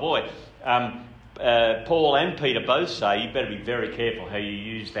submissive. Well, boy, Paul and Peter both say you better be very careful how you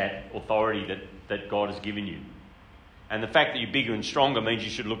use that authority that God has given you. And the fact that you're bigger and stronger means you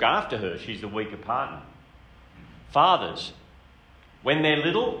should look after her. She's the weaker partner. Fathers, when they're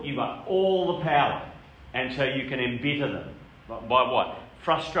little, you've got all the power. And so you can embitter them. By what?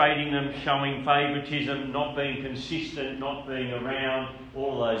 Frustrating them, showing favouritism, not being consistent, not being around,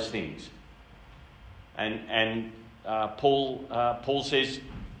 all those things. And Paul says,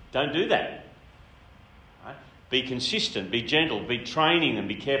 Don't do that. Right? Be consistent, be gentle, be training them,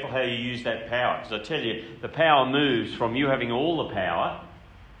 be careful how you use that power. Because I tell you, the power moves from you having all the power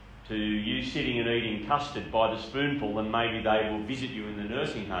to you sitting and eating custard by the spoonful, and maybe they will visit you in the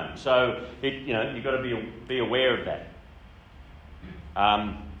nursing home. So, you've got to be aware of that.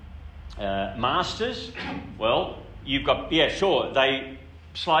 Masters, well, you've got,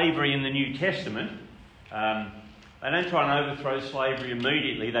 slavery in the New Testament. They don't try and overthrow slavery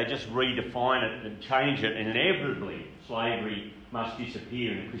immediately, they just redefine it and change it, and inevitably slavery must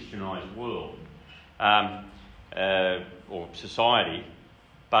disappear in a Christianised world or society.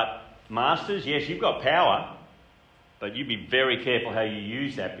 But masters, yes, you've got power, but you be very careful how you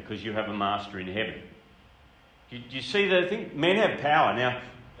use that, because you have a master in heaven. Do you see the thing? Men have power. Now,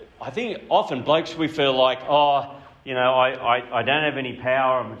 I think often blokes, we feel like, I don't have any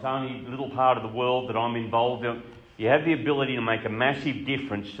power, it's only a little part of the world that I'm involved in. You have the ability to make a massive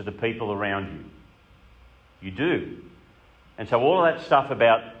difference to the people around you. You do. And so all of that stuff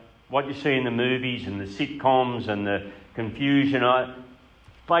about what you see in the movies and the sitcoms and the confusion,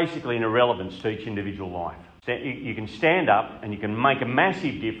 basically an irrelevance to each individual life. You can stand up and you can make a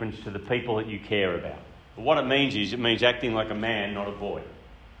massive difference to the people that you care about. But what it means acting like a man, not a boy.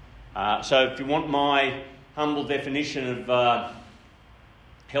 So if you want my humble definition of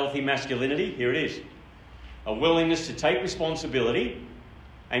healthy masculinity, here it is. A willingness to take responsibility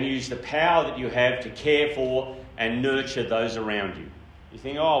and use the power that you have to care for and nurture those around you. You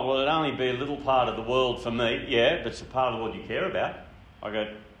think, it'd only be a little part of the world for me. Yeah, but it's a part of the world you care about. I got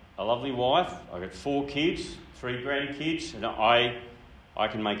a lovely wife, I got 4 kids, 3 grandkids, and I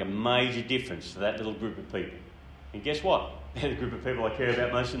can make a major difference to that little group of people. And guess what? They're the group of people I care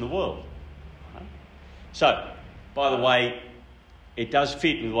about most in the world. So, by the way, it does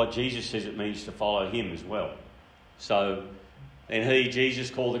fit with what Jesus says it means to follow him as well. So, then Jesus,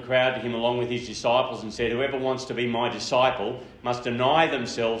 called the crowd to him along with his disciples and said, whoever wants to be my disciple must deny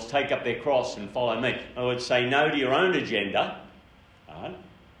themselves, take up their cross and follow me. In other words, say no to your own agenda,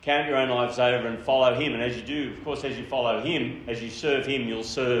 count your own lives over and follow him. And as you do, of course, as you follow him, as you serve him, you'll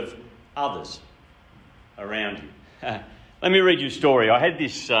serve others around you. Let me read you a story. I had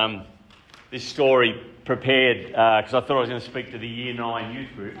this story prepared because I thought I was going to speak to the Year 9 youth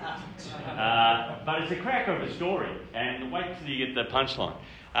group. But it's a cracker of a story, and wait till you get the punchline.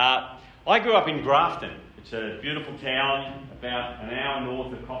 I grew up in Grafton. It's a beautiful town about an hour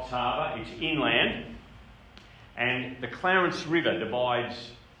north of Coffs Harbour. It's inland, and the Clarence River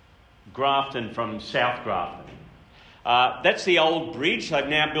divides Grafton from South Grafton. That's the old bridge. They've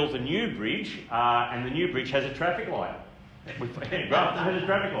now built a new bridge, and the new bridge has a traffic light. Grafton has a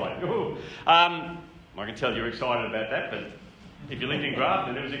traffic light. I can tell you're excited about that, but if you lived in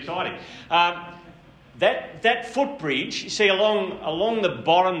Grafton, it was exciting. That footbridge, you see along the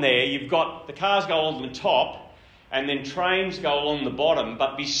bottom there, you've got the cars go along the top, and then trains go along the bottom,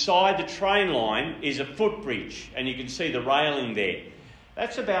 but beside the train line is a footbridge, and you can see the railing there.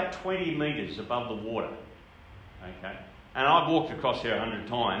 That's about 20 metres above the water. Okay, and I've walked across here 100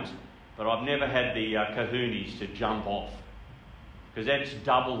 times, but I've never had the kahunas to jump off, because that's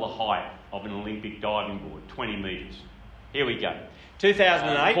double the height of an Olympic diving board, 20 metres. Here we go.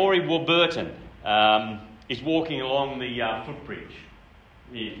 2008, Corey Warburton is walking along the footbridge.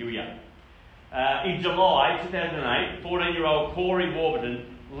 Here we go. In July 2008, 14-year-old Corey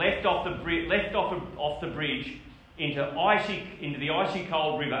Warburton left off the bridge into the icy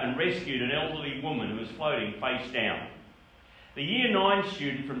cold river and rescued an elderly woman who was floating face down. The Year 9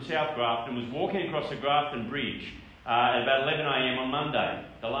 student from South Grafton was walking across the Grafton Bridge at about 11 a.m. on Monday,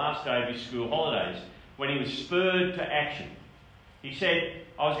 the last day of his school holidays, when he was spurred to action. He said,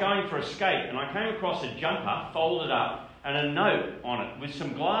 I was going for a skate and I came across a jumper folded up and a note on it with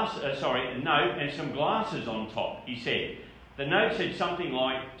some a note and some glasses on top, he said. The note said something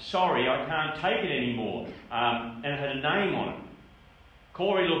like, sorry, I can't take it anymore, and it had a name on it.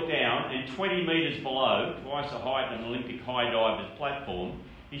 Corey looked down and 20 metres below, twice the height of an Olympic high diver's platform,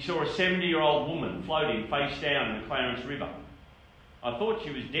 he saw a 70-year-old woman floating face down in the Clarence River. I thought she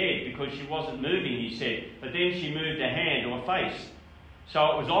was dead because she wasn't moving, he said, but then she moved a hand or a face. So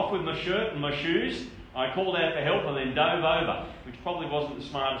it was off with my shirt and my shoes. I called out for help and then dove over, which probably wasn't the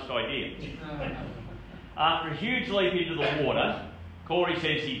smartest idea. After a huge leap into the water, Corey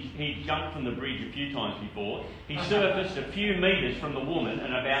says he jumped from the bridge a few times before. He surfaced a few metres from the woman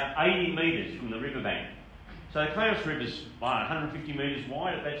and about 80 metres from the riverbank. So the Clarence River's 150 metres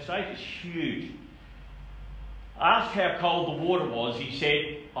wide at that stage. It's huge. Asked how cold the water was, he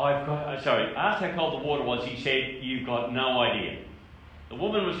said, asked how cold the water was, he said, you've got no idea. The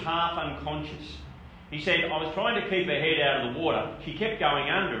woman was half unconscious. He said, I was trying to keep her head out of the water. She kept going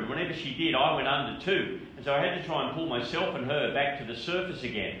under, and whenever she did, I went under too. And so I had to try and pull myself and her back to the surface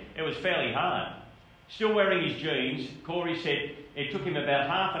again. It was fairly hard. Still wearing his jeans, Corey said it took him about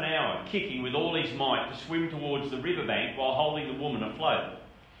half an hour, kicking with all his might, to swim towards the riverbank while holding the woman afloat.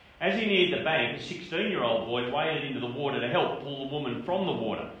 As he neared the bank, a 16-year-old boy waded into the water to help pull the woman from the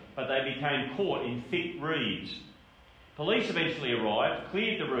water, but they became caught in thick reeds. Police eventually arrived,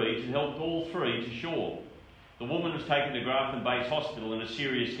 cleared the reeds and helped all three to shore. The woman was taken to Grafton Base Hospital in a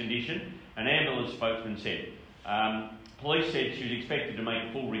serious condition, an ambulance spokesman said. Police said she was expected to make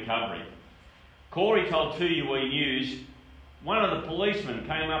a full recovery. Corey told 2UE News, one of the policemen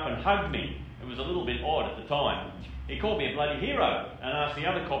came up and hugged me. It was a little bit odd at the time. He called me a bloody hero and asked the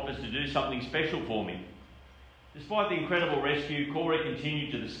other coppers to do something special for me. Despite the incredible rescue, Corey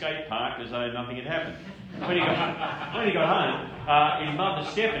continued to the skate park as though nothing had happened. When he got home, his mother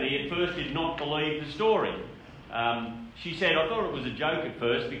Stephanie at first did not believe the story. She said, I thought it was a joke at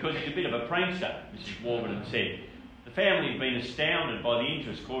first because he's a bit of a prankster, Mrs. Warburton said. The family have been astounded by the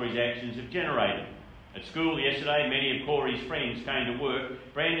interest Corey's actions have generated. At school yesterday, many of Corey's friends came to work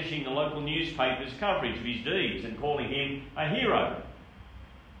brandishing the local newspaper's coverage of his deeds and calling him a hero.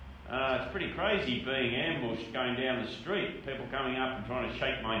 It's pretty crazy being ambushed going down the street, people coming up and trying to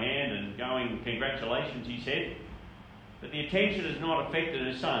shake my hand and going, congratulations, he said. But the attention has not affected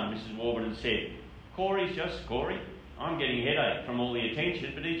her son, Mrs. Warburton said. Corey's just Corey. I'm getting a headache from all the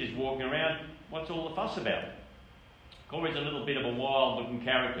attention, but he's just walking around. What's all the fuss about? Corey's a little bit of a wild-looking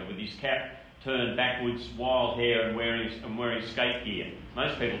character with his cap turned backwards, wild hair and wearing skate gear.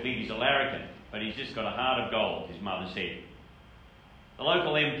 Most people think he's a larrikin, but he's just got a heart of gold, his mother said. The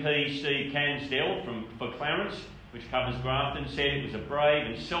local MP, Steve Cansdell for Clarence, which covers Grafton, said it was a brave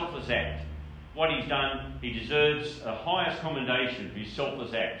and selfless act. What he's done, he deserves the highest commendation for his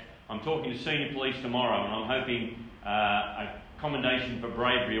selfless act. I'm talking to senior police tomorrow, and I'm hoping a commendation for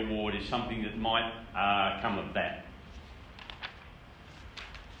bravery award is something that might come of that.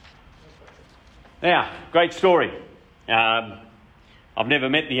 Now, great story. I've never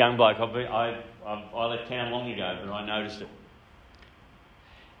met the young bloke. I left town long ago, but I noticed it.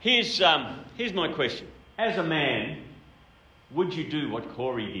 Here's my question. As a man, would you do what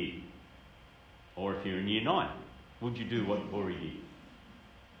Corey did? Or if you're in Year 9, would you do what Corey did?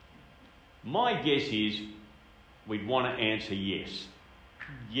 My guess is we'd want to answer yes.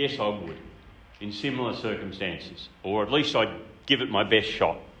 Yes, I would, in similar circumstances. Or at least I'd give it my best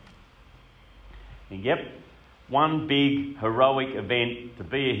shot. And yep, one big heroic event to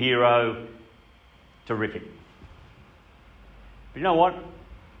be a hero, terrific. But you know what?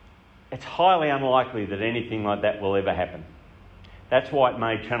 It's highly unlikely that anything like that will ever happen. That's why it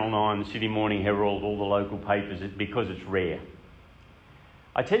made Channel 9, the Sydney Morning Herald, all the local papers, because it's rare.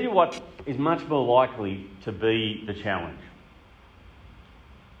 I tell you what is much more likely to be the challenge.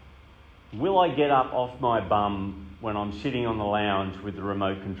 Will I get up off my bum when I'm sitting on the lounge with the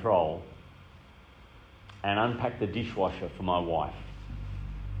remote control and unpack the dishwasher for my wife?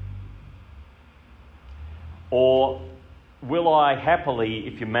 Or will I happily,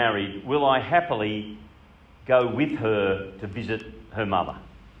 if you're married, will I happily go with her to visit her mother?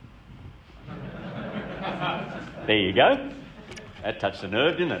 There you go. That touched the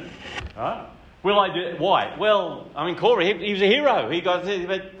nerve, didn't it? Right? Will I do it? Why? Well, I mean, Corey, he was a hero.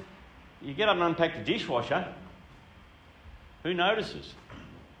 But you get up and unpack the dishwasher, who notices?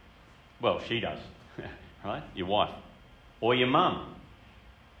 Well, she does, right? Your wife. Or your mum.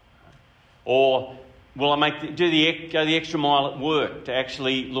 Or will I go the extra mile at work to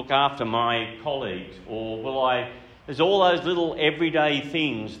actually look after my colleagues? Or will I... There's all those little everyday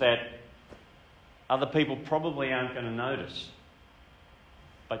things that other people probably aren't going to notice,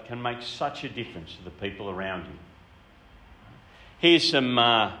 but can make such a difference to the people around you. Here's some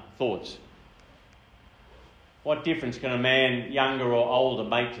thoughts. What difference can a man, younger or older,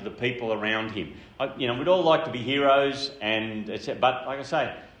 make to the people around him? We'd all like to be heroes, but like I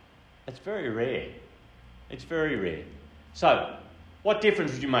say, it's very rare. It's very rare. So, what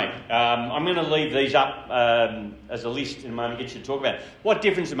difference would you make? I'm going to leave these up as a list in a moment, get you to talk about it. What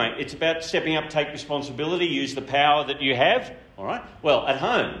difference to make? It's about stepping up, take responsibility, use the power that you have. All right. Well, at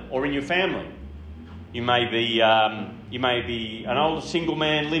home or in your family, you may be an older single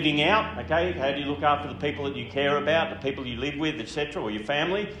man living out. Okay, how do you look after the people that you care about, the people you live with, etc., or your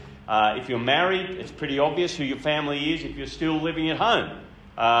family? If you're married, it's pretty obvious who your family is. If you're still living at home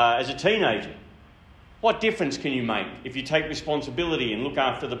as a teenager, what difference can you make if you take responsibility and look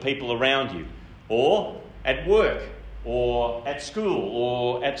after the people around you, or at work, or at school,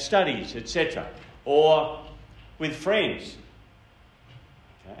 or at studies, etc., or with friends?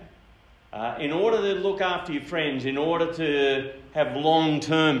 In order to look after your friends, in order to have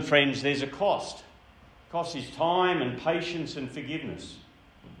long-term friends, there's a cost. Cost is time and patience and forgiveness.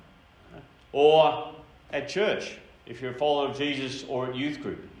 Or at church, if you're a follower of Jesus, or at youth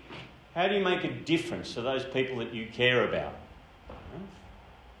group. How do you make a difference to those people that you care about?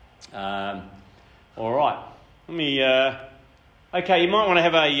 All right. Let me... okay, you might want to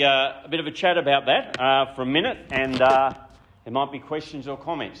have a bit of a chat about that for a minute, and there might be questions or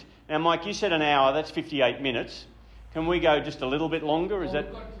comments. Now, Mike, you said an hour. That's 58 minutes. Can we go just a little bit longer? Is that...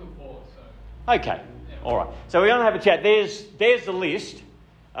 We've got till 4, so... Okay. All right. So we're going to have a chat. There's the list.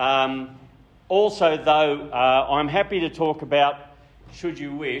 Also, though, I'm happy to talk about, should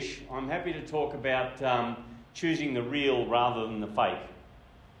you wish, I'm happy to talk about choosing the real rather than the fake.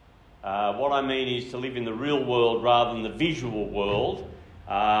 What I mean is to live in the real world rather than the visual world.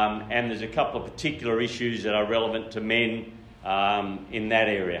 And there's a couple of particular issues that are relevant to men in that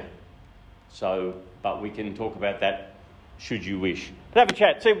area. So, but we can talk about that should you wish. But have a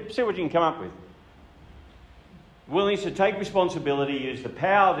chat, see what you can come up with. Willingness to take responsibility, use the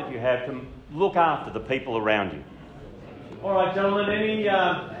power that you have to look after the people around you. All right, gentlemen,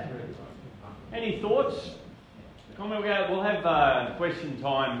 any thoughts? Comment? We'll have question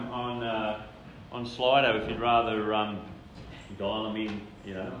time on Slido if you'd rather dial them in,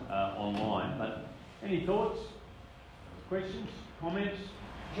 online. But any thoughts, questions, comments?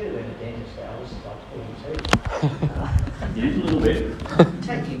 You should have been a dentist, Al. This is like talking to It is a little bit.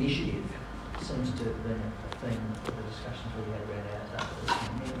 Take the initiative seems to have been a theme of the discussions we've had around our stuff.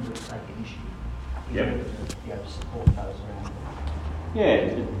 Men will take initiative in order to be able to support those around them. Yeah,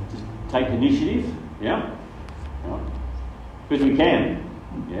 just take initiative. Yeah. Because we can.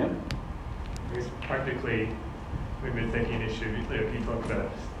 Yeah. I guess practically, we've been taking initiative. If you talk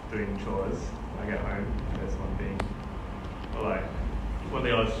about doing chores, like at home, that's one thing. Or like, one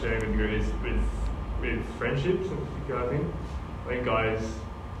thing I was sharing with you is with friendships in particular, I think guys,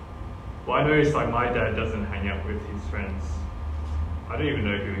 well, I noticed like my dad doesn't hang out with his friends. I don't even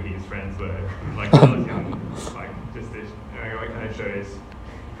know who his friends were, like when I was young. Like, just this, it kind of shows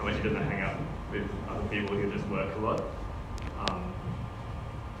how much he doesn't hang out with other people who just work a lot.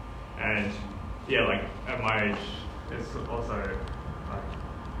 And yeah, like at my age, it's also like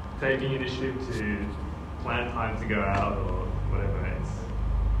taking initiative to plan time to go out or whatever.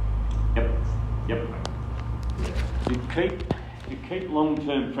 To keep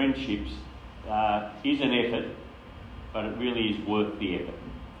long-term friendships is an effort, but it really is worth the effort.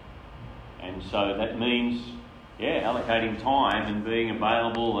 And so that means, allocating time and being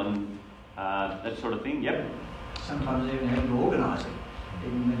available and that sort of thing. Yep. Sometimes even having to organise it,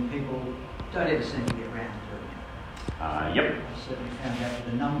 even when people don't ever seem to get around to doing it. Yep. I've certainly found out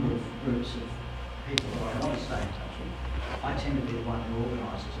with a number of groups of people who I want to stay in touch with, I tend to be the one who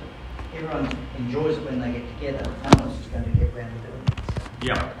organises it. Everyone enjoys it when they get together, no one's just going to get around to doing it.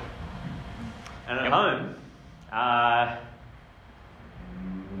 Yep. And at home,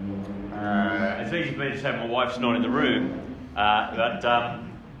 it's easy for me to say my wife's not in the room, but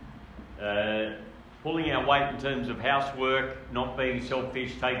pulling our weight in terms of housework, not being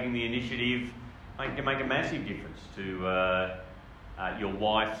selfish, taking the initiative, can make a massive difference to your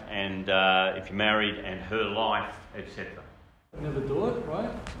wife and, if you're married, and her life, etc. Never do it,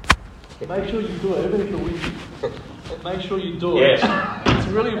 right? Make sure you do it, even if you're windy. Make sure you do it. Yes. It's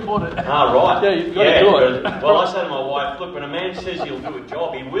really important. Right. Yeah, you've got to do it. Well, I say to my wife, look, when a man says he'll do a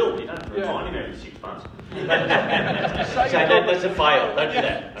job, he will. You don't have to remind him every 6 months. So that's a fail. Don't do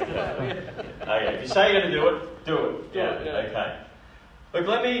that. Okay. If you say you're going to do it, do it. Okay. Look,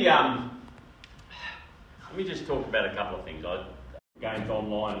 let me just talk about a couple of things. Games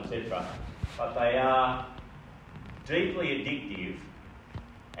online, etc. But they are deeply addictive.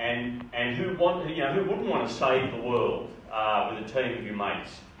 And who wouldn't want to save the world with a team of your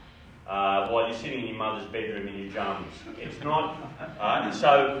mates while you're sitting in your mother's bedroom in your jams? It's not.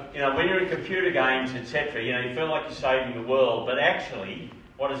 So when you're in computer games, etc., you feel like you're saving the world, but actually,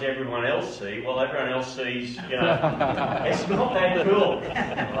 what does everyone else see? Well, everyone else sees, it's not that cool.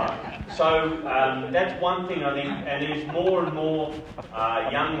 Right? So that's one thing I think, and there's more and more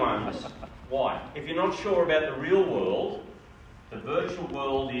young ones. Why? If you're not sure about the real world, the virtual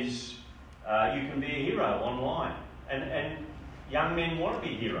world is, you can be a hero online. And young men want to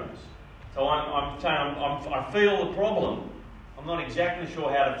be heroes. So I'm saying I feel the problem. I'm not exactly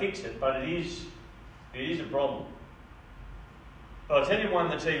sure how to fix it, but it is a problem. But I'll tell you one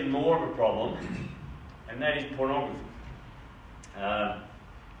that's even more of a problem, and that is pornography.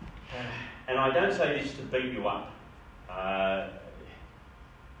 And I don't say this to beat you up.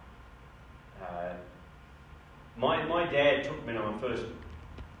 My dad took me to my first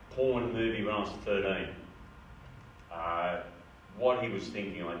porn movie when I was 13. What he was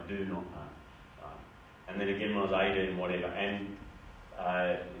thinking, I do not know. And then again when I was 18, whatever. And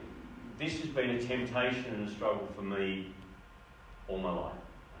this has been a temptation and a struggle for me all my life.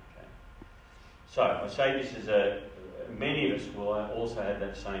 Okay. So I say this as many of us will also have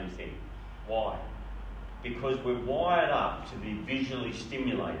that same thing. Why? Because we're wired up to be visually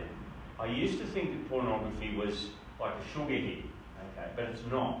stimulated. I used to think that pornography was like a sugar hit, okay, but it's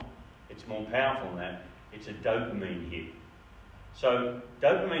not. It's more powerful than that. It's a dopamine hit. So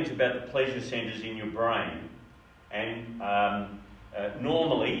dopamine's about the pleasure centres in your brain, and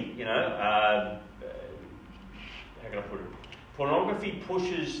normally, how can I put it? Pornography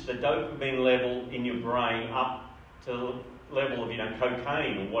pushes the dopamine level in your brain up to the level of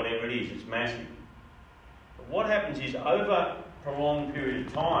cocaine or whatever it is. It's massive. But what happens is over a prolonged period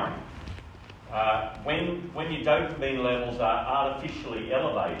of time, when your dopamine levels are artificially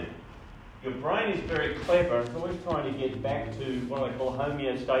elevated, your brain is very clever and it's always trying to get back to what I call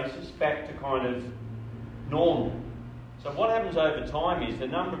homeostasis, back to kind of normal. So what happens over time is the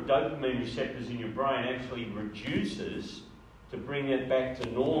number of dopamine receptors in your brain actually reduces to bring it back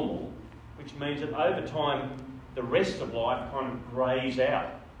to normal, which means that over time the rest of life kind of greys out.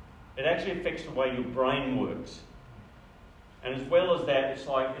 It actually affects the way your brain works. And as well as that, it's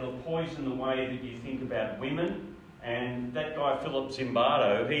like it'll poison the way that you think about women. And that guy, Philip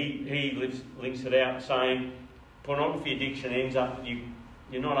Zimbardo, he links it out saying pornography addiction ends up that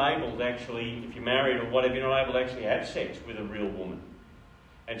you're not able to actually, if you're married or whatever, you're not able to actually have sex with a real woman.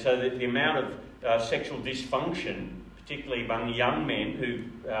 And so the amount of sexual dysfunction, particularly among young men who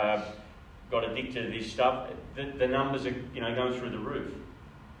got addicted to this stuff, the numbers are going through the roof.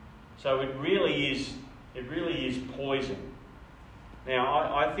 So it really is poison.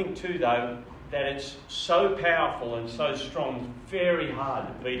 Now, I think too, though, that it's so powerful and so strong, it's very hard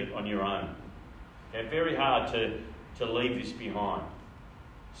to beat it on your own. Okay? Very hard to leave this behind.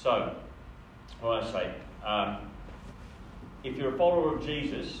 So, what I say, if you're a follower of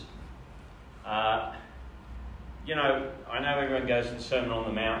Jesus, I know everyone goes to the Sermon on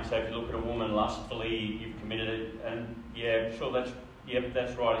the Mount, so if you look at a woman lustfully, you've committed it, and yeah, sure, that's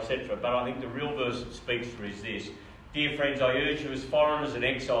right, etc. But I think the real verse that speaks to is this. Dear friends, I urge you as foreigners and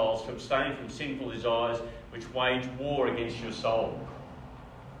exiles to abstain from sinful desires which wage war against your soul.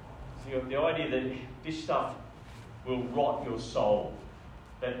 See, the idea that this stuff will rot your soul,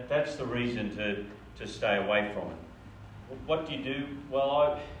 that's the reason to stay away from it. What do you do?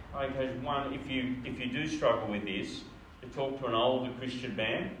 Well, I encourage one, if you do struggle with this, to talk to an older Christian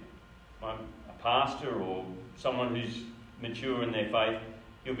man, a pastor or someone who's mature in their faith.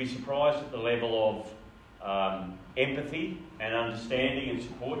 You'll be surprised at the level of empathy and understanding and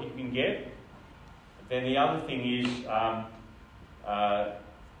support you can get. But then the other thing is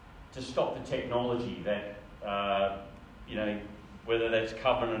to stop the technology that, whether that's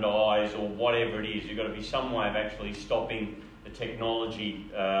covenant eyes or whatever it is, you've got to be some way of actually stopping the technology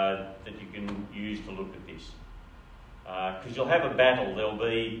that you can use to look at this. Because you'll have a battle. There'll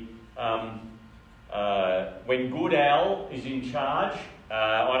be, when Good Al is in charge,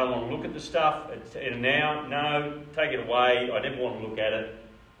 I don't want to look at the stuff. No, take it away. I never want to look at it.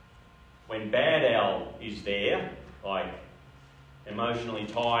 When Bad Al is there, like emotionally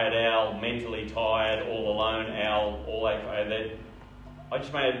tired Al, mentally tired, all alone Al, all that, I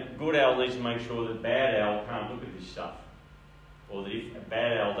just made Good Al needs to make sure that Bad Al can't look at this stuff. Or that if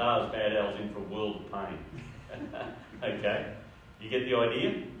Bad Al does, Bad Al's in for a world of pain. Okay? You get the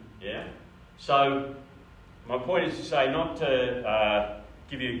idea? Yeah? So, my point is to say not to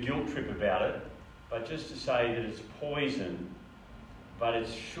give you a guilt trip about it, but just to say that it's poison, but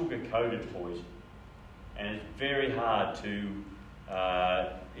it's sugar-coated poison. And it's very hard to,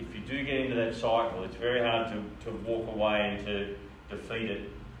 if you do get into that cycle, it's very hard to walk away and to defeat it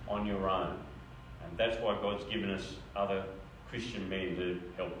on your own. And that's why God's given us other Christian men to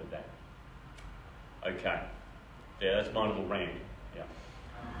help with that. Okay. Yeah, that's my little rant. Yeah.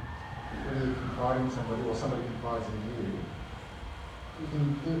 When you confide in somebody or somebody confides in you, you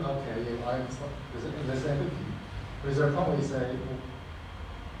can think, okay, yeah, I understand. There's empathy. But is there a problem where you say, well,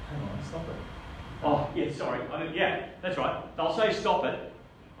 hang on, stop it? Oh, yeah, sorry. Yeah, that's right. They'll say stop it,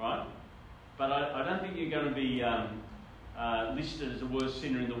 right? But I don't think you're going to be listed as the worst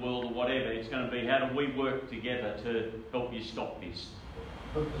sinner in the world or whatever. It's going to be how do we work together to help you stop this.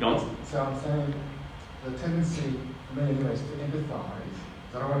 John? So I'm saying the tendency for me anyways to empathise,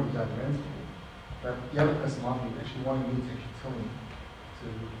 I don't want to be judgmental, but the other person might be actually wanting me to actually tell me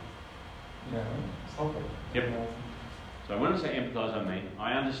to, stop it. Yep. So when I say empathise, I mean,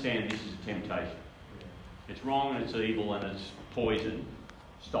 I understand this is a temptation. It's wrong and it's evil and it's poison.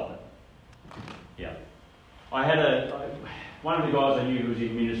 stop it. Yeah. I had one of the guys I knew who was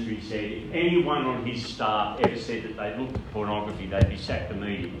in ministry said if anyone on his staff ever said that they looked at pornography, they'd be sacked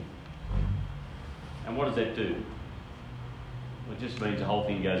immediately. And what does that do? Well, it just means the whole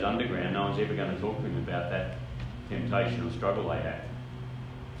thing goes underground. No one's ever going to talk to him about that temptation or struggle they have.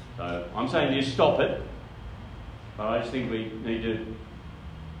 So I'm saying just stop it, but I just think we need a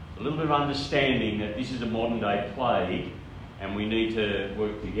little bit of understanding that this is a modern day plague and we need to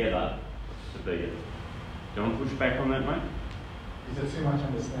work together to beat it. Do you want to push back on that, mate? Is there too much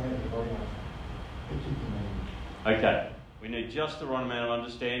understanding about the keeping age? Okay, we need just the right amount of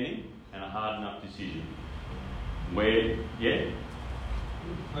understanding and a hard enough decision. Where, yeah? The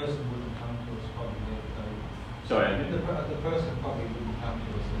person wouldn't come to us probably the other day. Sorry, The person probably wouldn't come to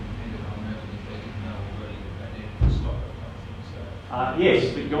us independent on that if they didn't know already that they needed to stop it kind of thing. So. Yes,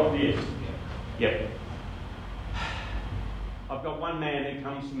 but yes. Yeah. Yep. I've got one man who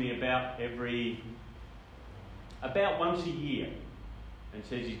comes to me about once a year and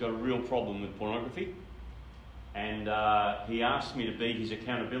says he's got a real problem with pornography, and he asked me to be his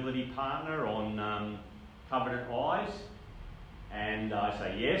accountability partner on Covenant Eyes, and I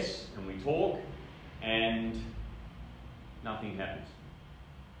say yes, and we talk, and nothing happens,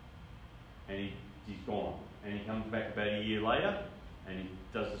 and he's gone, and he comes back about a year later and he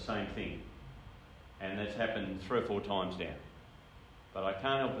does the same thing, and that's happened 3 or 4 times now. But I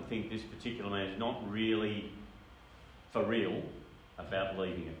can't help but think this particular man is not really for real about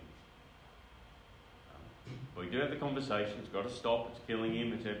leaving it. We do have the conversation, it's got to stop, it's killing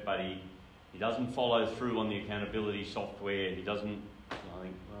him, but he doesn't follow through on the accountability software, he doesn't, I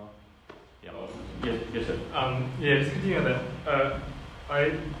think, well, yeah. Yes, sir. Yeah, just continuing on that.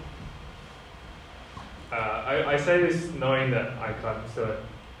 I say this knowing that I can't still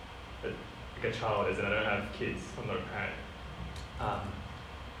like a child is, and I don't have kids, I'm not a parent.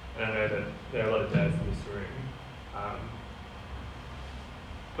 And I know that there are a lot of dads in this room.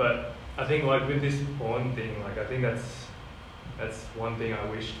 But I think like with this porn thing, like I think that's one thing I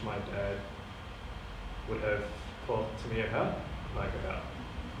wished my dad would have talked to me about, like about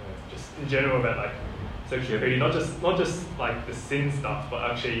just in general about like sexual purity, not just like the sin stuff,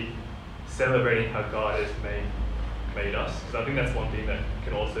 but actually celebrating how God has made us, because I think that's one thing that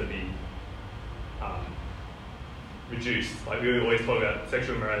can also be reduced. Like we always talk about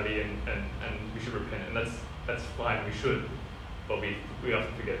sexual immorality and we should repent, and that's fine, we should, but we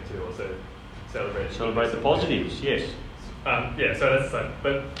often forget to also celebrate the positives. Yes. Yeah, so that's like,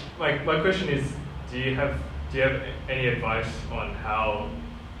 but my question is, do you have any advice on how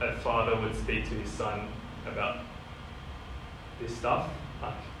a father would speak to his son about this stuff,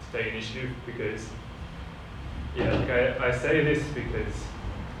 like to take initiative? Because yeah, like I say this because,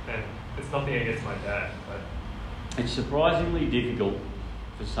 and it's nothing against my dad, but it's surprisingly difficult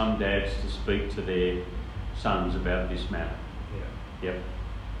for some dads to speak to their sons about this matter. yeah. Yep.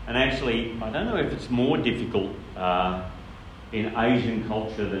 And actually, I don't know if it's more difficult in Asian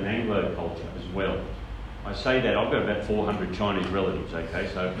culture than Anglo culture as well. I say that I've got about 400 Chinese relatives. Okay,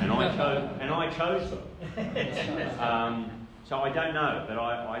 so and I chose them. So I don't know, but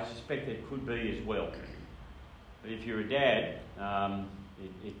I suspect it could be as well. But if you're a dad,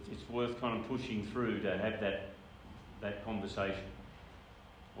 it's worth kind of pushing through to have that conversation.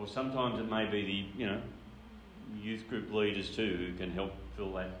 Or sometimes it may be the youth group leaders too who can help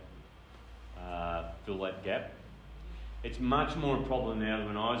fill that gap. It's much more a problem now than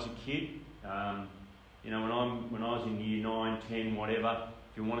when I was a kid. When I was in year 9, 10, whatever,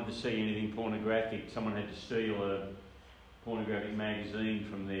 if you wanted to see anything pornographic, someone had to steal a pornographic magazine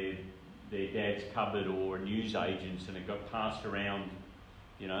from their dad's cupboard or a newsagent's, and it got passed around,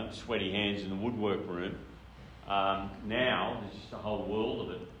 sweaty hands in the woodwork room. Now there's just a whole world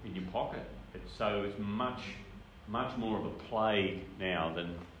of it in your pocket. It's much more of a plague now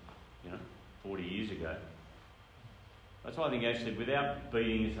than 40 years ago. That's why I think actually, without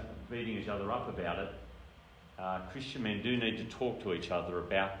beating each other up about it, Christian men do need to talk to each other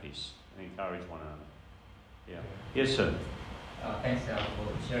about this and encourage one another. Yeah. Yes, sir. Thanks, Al,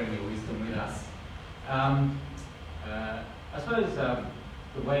 for sharing your wisdom with us. I suppose the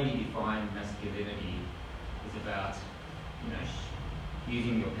way you define masculinity is about,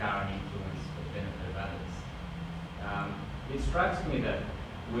 using your power and influence for the benefit of others. It strikes me that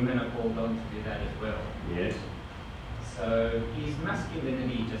women are called on to do that as well. Yes. So is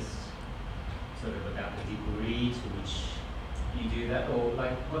masculinity just sort of about the degree to which you do that, or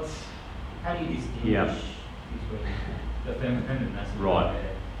like how do you distinguish between the feminine and masculine? Right.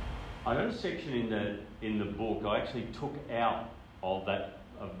 I got a section in the book I actually took out of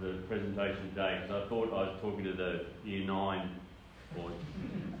the presentation today because I thought I was talking to the year 9 board.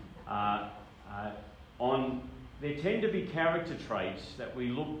 There tend to be character traits that we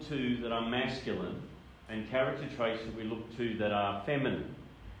look to that are masculine and character traits that we look to that are feminine.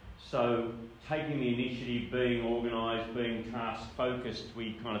 So taking the initiative, being organised, being task-focused,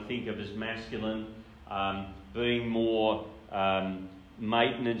 we kind of think of as masculine. Being more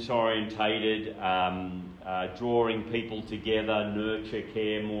maintenance-orientated, drawing people together, nurture,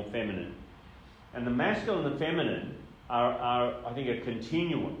 care, more feminine. And the masculine and feminine are I think, a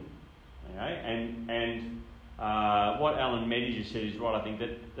continuum. Okay? And what Alan Meddy just said is right. I think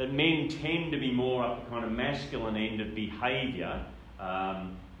that men tend to be more up the kind of masculine end of behaviour,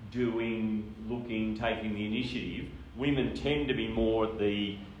 doing, looking, taking the initiative. Women tend to be more at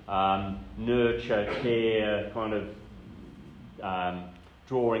the nurture, care, kind of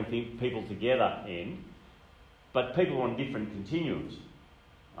drawing people together end. But people are on different continuums.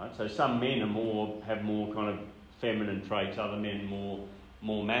 Right? So some men have more kind of feminine traits, other men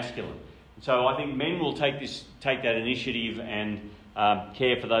more masculine. So I think men will take that initiative and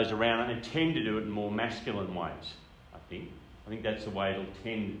care for those around and tend to do it in more masculine ways. I think that's the way it'll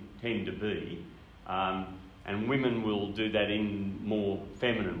tend to be, and women will do that in more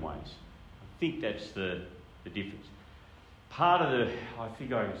feminine ways. I think that's the difference. I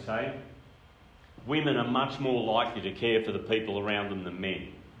think I would say, women are much more likely to care for the people around them than men.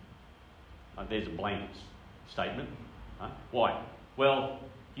 There's a blanket statement. Why? Well,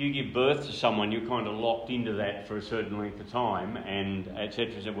 you give birth to someone, you're kind of locked into that for a certain length of time, and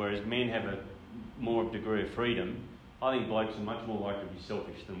etc. Whereas men have a more degree of freedom. I think blokes are much more likely to be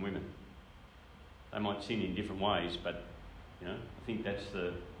selfish than women. They might sin in different ways, but I think that's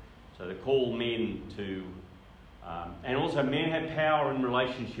so they call men to, and also men have power in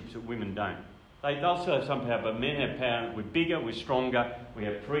relationships that women don't. They'll still have some power, but men have power. We're bigger, we're stronger, we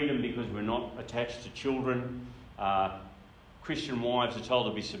have freedom because we're not attached to children. Christian wives are told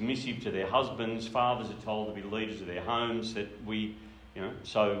to be submissive to their husbands. Fathers are told to be leaders of their homes.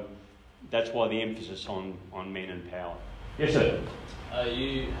 So that's why the emphasis on men and power. Yes, sir.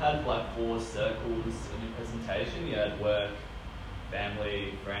 You had 4 circles in your presentation. You had work,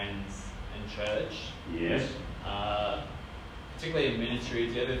 family, friends, and church. Yes. Particularly in ministry,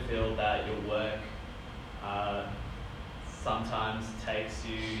 do you ever feel that your work sometimes takes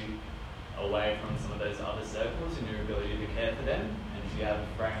you away from some of those other circles and your ability to care for them? And do you have a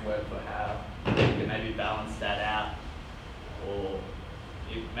framework for how you can maybe balance that out, or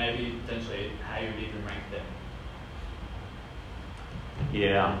maybe potentially how you would even rank them?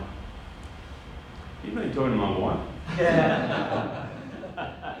 Yeah. You've been talking to my wife. Yeah,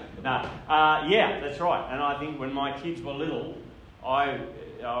 that's right. And I think when my kids were little, I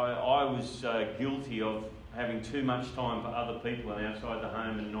was guilty of having too much time for other people and outside the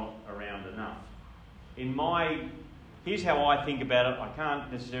home and not around enough. Here's how I think about it. I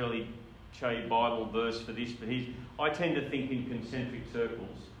can't necessarily show you a Bible verse for this, but I tend to think in concentric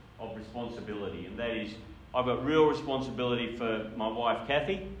circles of responsibility, and that is, I've got real responsibility for my wife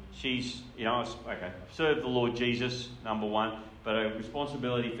Kathy. She's, serve the Lord Jesus, number one, but a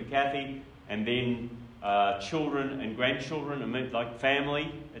responsibility for Kathy, and then children and grandchildren, and like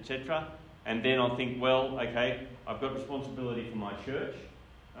family, etc. And then I think, I've got responsibility for my church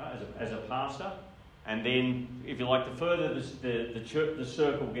as a pastor. And then, if you like, the further the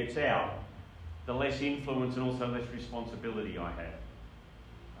circle gets out, the less influence and also less responsibility I have.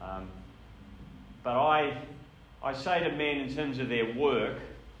 But I say to men in terms of their work,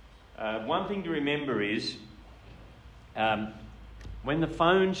 one thing to remember is when the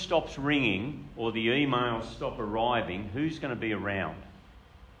phone stops ringing or the emails stop arriving, who's going to be around?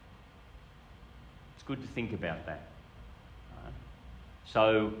 It's good to think about that.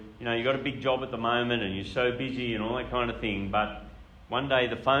 So, you've got a big job at the moment and you're so busy and all that kind of thing, but one day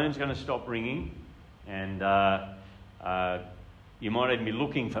the phone's going to stop ringing and you might even be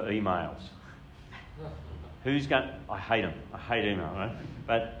looking for emails. I hate them. I hate email, right?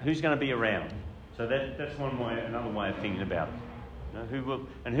 But who's going to be around? So that's another way of thinking about it.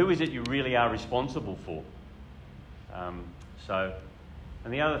 Who is it you really are responsible for?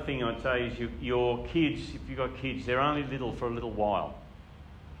 And the other thing I'd say is your kids, if you've got kids, they're only little for a little while.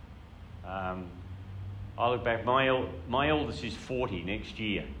 I look back, my eldest is 40 next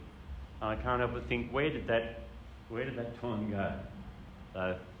year. And I can't help but think, where did that time go?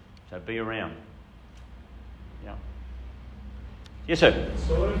 So be around. Yeah. Yes, sir.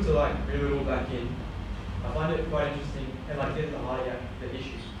 Sort of to reel it all back in, I find it quite interesting, and get to the heart of the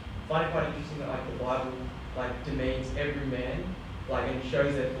issues. I find it quite interesting that the Bible demeans every man, and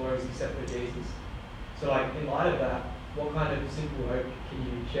shows their flaws except for Jesus. So in light of that, what kind of simple hope can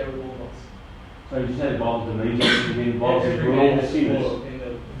you share with all of us? So you say the Bible demeans everything in the Bible, Every we're man all is sinners. flawed in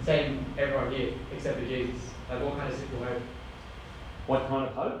the same everyone here except for Jesus. Like what kind of simple hope? What kind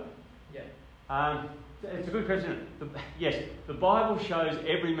of hope? Yeah. It's a good question. Yes, the Bible shows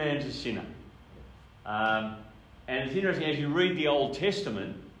every man's a sinner. And it's interesting, as you read the Old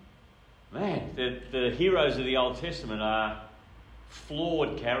Testament, man, the heroes of the Old Testament are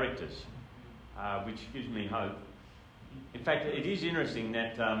flawed characters, which gives me hope. In fact, it is interesting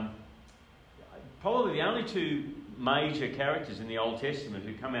that probably the only two major characters in the Old Testament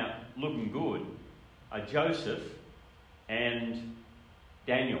who come out looking good are Joseph and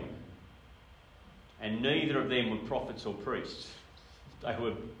Daniel. And neither of them were prophets or priests. They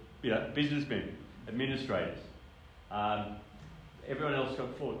were, businessmen, administrators. Everyone else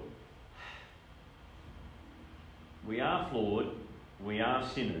got flawed. We are flawed. We are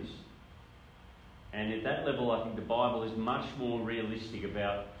sinners. And at that level, I think the Bible is much more realistic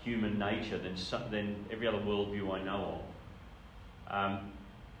about human nature than every other worldview I know of.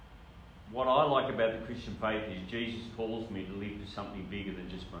 What I like about the Christian faith is Jesus calls me to live for something bigger than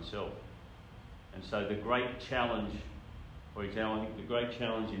just myself. And so the great challenge, for example, I think the great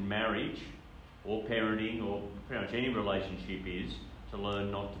challenge in marriage or parenting or pretty much any relationship is to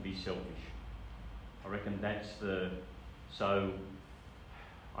learn not to be selfish. I reckon so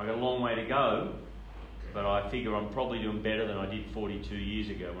I've got a long way to go, but I figure I'm probably doing better than I did 42 years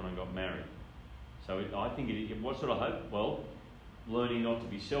ago when I got married. So I think what sort of hope? Well, learning not to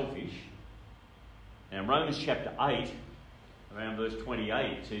be selfish. Now Romans chapter 8, around verse 28,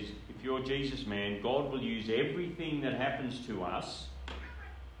 it says, if you're Jesus man, God will use everything that happens to us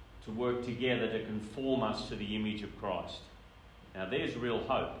to work together to conform us to the image of Christ. Now there's real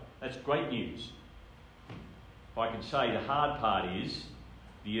hope. That's great news. If I can say, the hard part is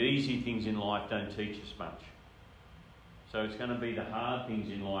the easy things in life don't teach us much. So it's going to be the hard things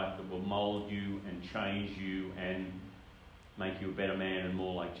in life that will mould you and change you and make you a better man and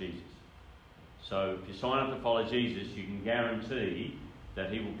more like Jesus. So if you sign up to follow Jesus, you can guarantee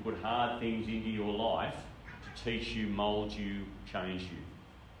that he will put hard things into your life to teach you, mould you, change you.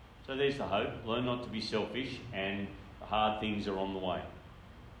 So there's the hope. Learn not to be selfish, and the hard things are on the way.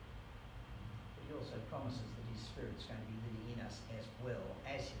 But he also promises that his Spirit's going to be living in us as well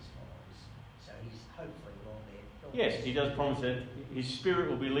as his followers. So he's hopefully all there. Yes, he does promise that his Spirit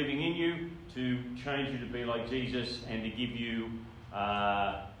will be living in you to change you to be like Jesus and to give you,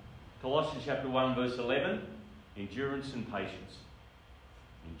 Colossians chapter 1 verse 11, endurance and patience.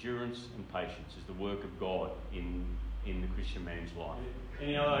 Endurance and patience is the work of God in the Christian man's life.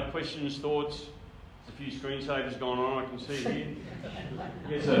 Any other questions, thoughts? There's a few screensavers going on, I can see here.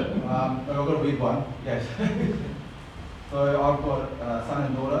 Yes, sir. I've got a weird one, yes. So I've got a son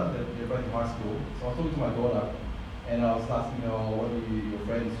and daughter, they're both in high school. So I was talking to my daughter and I was asking her, what do your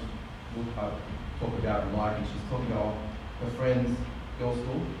friends talk about and like? And she's talking about her friends, girls'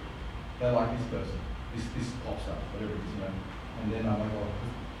 school, they like this person, this pop star, whatever it is, And then I'm like,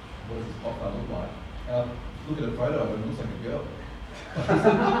 what does this pop star look like? And I look at a photo of her and it looks like a girl. It's a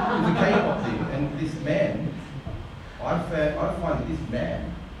K-pop thing. And this man, I find that this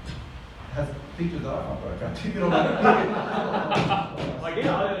man has features that I find very attractive. You know what I mean? Like,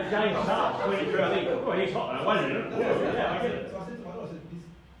 James Charles, 23, I think, oh, he's hot. Wait a minute. Yeah, I get it. So I said to my daughter,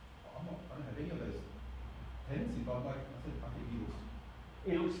 I don't have any of those tendencies, but I think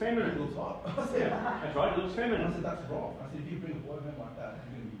he looks feminine. He looks hot. Yeah, that's right, he looks feminine. I said, that's wrong. I said, if you bring a boy home like that,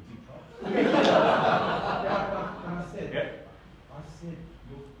 you're going to be in deep trouble. And I said, these guys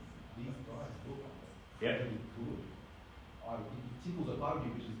look really good. It tickles a part of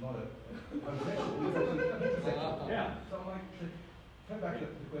you, which is not a homosexual. It's actually heterosexual. Yeah. So I'm like, come back to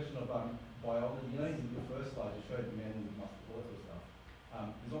the question of biology. You know, in your first slide, you showed the man with muscle, all that sort of stuff.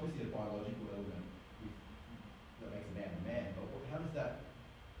 There's obviously a biological element that makes a man, but how does that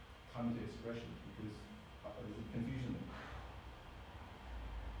come into expression? Because there's a confusion there.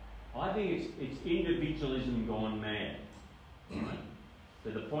 I think it's individualism gone mad. Right? To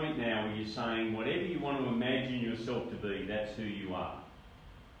the point now where you're saying whatever you want to imagine yourself to be, that's who you are.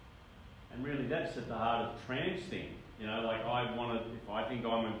 And really that's at the heart of the trans thing. You know, like if I think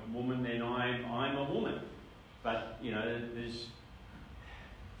I'm a woman, then I'm a woman. But, there's,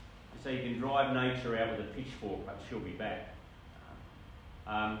 so you can drive nature out with a pitchfork, but she'll be back.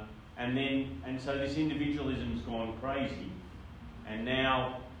 And so this individualism's gone crazy. And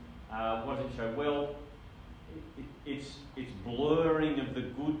now, what does it show? Well, it's blurring of the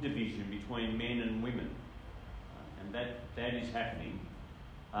good division between men and women, and that is happening.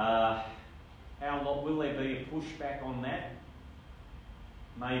 How long will there be a pushback on that?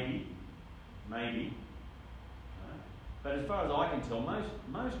 Maybe. But as far as I can tell,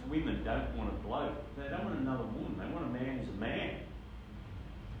 most women don't want a bloke. They don't want another woman. They want a man who's a man.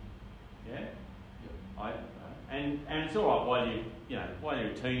 Yeah. And it's all right while you're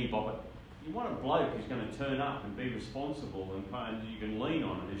a teeny bopper. You want a bloke who's going to turn up and be responsible and you can lean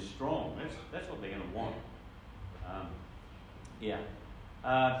on and who's strong. That's what they're going to want. Yeah.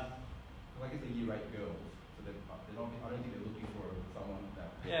 I guess they year-rate girls, so I don't think they're looking for someone that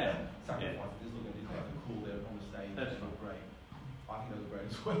sacrifices this, look at these guys are cool, they're on the stage, that's not great. I think they're great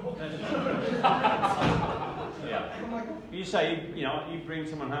as well. Yeah. You say, you bring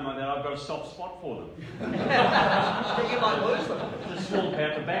someone home like that, I've got a soft spot for them. You might lose them. Just swamp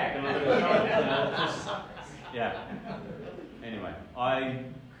out the back and I'm going to yeah. Anyway,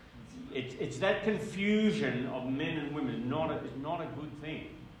 it's that confusion of men and women is not a good thing.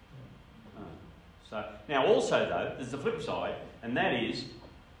 So now also though, there's the flip side, and that is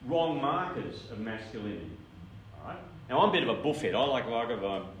wrong markers of masculinity. All right. Now I'm a bit of a buffhead. I like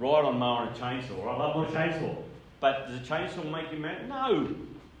a ride-on mower and a chainsaw. I love my chainsaw. But does a chainsaw make you mad? No.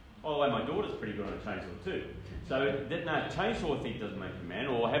 Although my daughter's pretty good on a chainsaw too. So chainsaw I think doesn't make you man,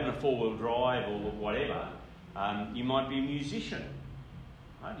 or having a four-wheel drive or whatever. You might be a musician.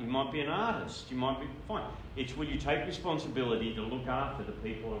 Right? You might be an artist. You might be fine. It's will you take responsibility to look after the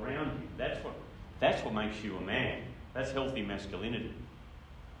people around you. That's what makes you a man. That's healthy masculinity.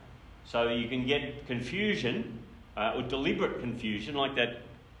 So you can get confusion, or deliberate confusion, like that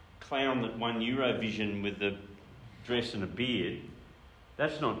clown that won Eurovision with the dress and a beard.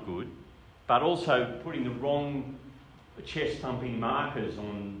 That's not good. But also putting the wrong chest-thumping markers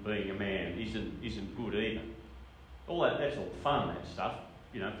on being a man isn't good either. That's all fun, that stuff.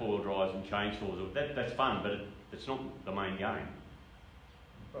 Four-wheel drives and chainsaws. That's fun, but it's not the main game.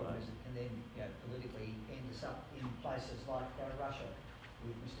 The problem is it can then, politically end us up in places like Russia,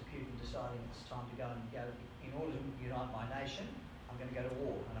 with Mr. Putin deciding it's time to go, in order to unite my nation, I'm going to go to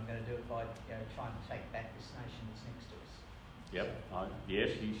war, and I'm going to do it by trying to take back this nation that's next to us. Yep. Yes,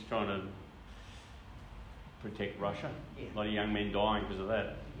 he's trying to protect Russia. Yeah. A lot of young men dying because of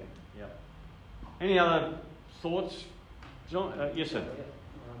that. Yep. Any other thoughts? John? Yes, sir.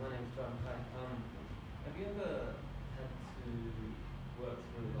 My name's John. Hi. Have you ever had to work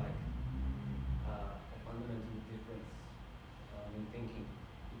through a fundamental difference in thinking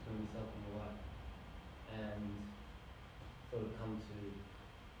between yourself and your wife, and sort of come to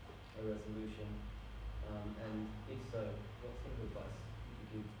a resolution? And if so, what sort of advice would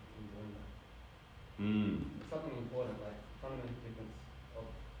you give in doing that? Something important, like fundamental difference of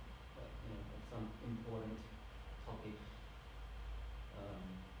some important topic.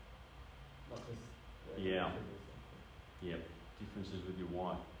 Not just differences with your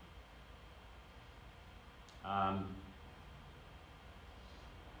wife.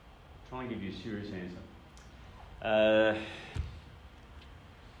 Try and give you a serious answer.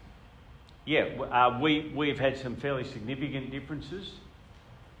 We've had some fairly significant differences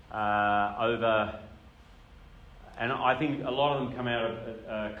over, and I think a lot of them come out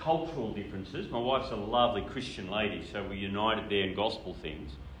of cultural differences. My wife's a lovely Christian lady, so we're united there in gospel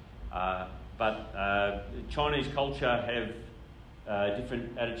things. But Chinese culture have a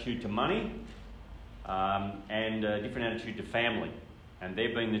different attitude to money and a different attitude to family. And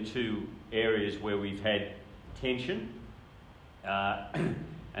they've been the two areas where we've had tension. And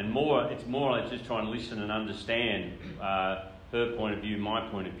it's more like just trying to listen and understand her point of view, my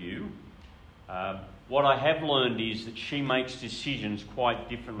point of view. What I have learned is that she makes decisions quite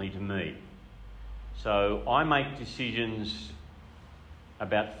differently to me. So I make decisions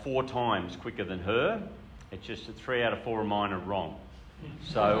about 4 times quicker than her. It's just that 3 out of 4 of mine are wrong.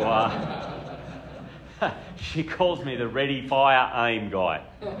 So she calls me the ready, fire, aim guy.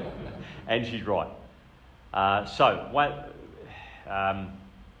 And she's right.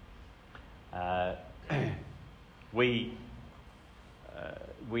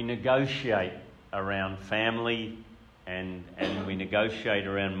 We negotiate around family and we negotiate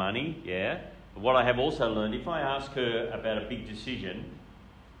around money, yeah. But what I have also learned, if I ask her about a big decision,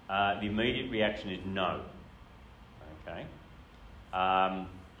 the immediate reaction is no. Okay?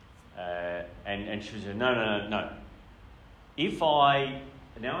 And she said, no.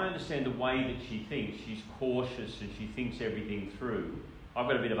 Now I understand the way that she thinks. She's cautious and she thinks everything through. I've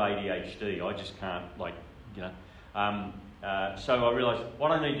got a bit of ADHD. I just can't, so I realised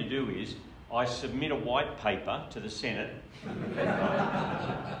what I need to do is I submit a white paper to the Senate. And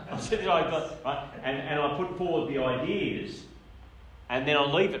I put forward the ideas, and then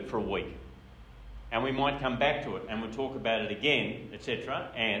I'll leave it for a week. And we might come back to it, and we'll talk about it again, etc.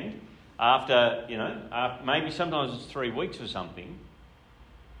 And after maybe sometimes it's 3 weeks or something,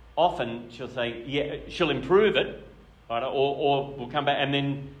 often she'll say, yeah, she'll improve it, right? Or we'll come back and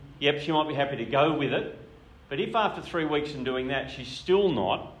then, yep, she might be happy to go with it. But if after 3 weeks in doing that she's still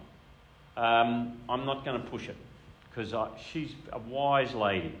not, I'm not going to push it, because she's a wise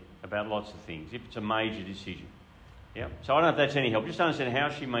lady about lots of things, if it's a major decision. Yeah. So I don't know if that's any help. Just understand how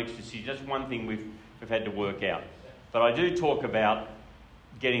she makes decisions. That's one thing we've had to work out. But I do talk about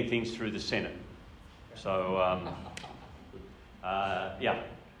getting things through the Senate. So, yeah,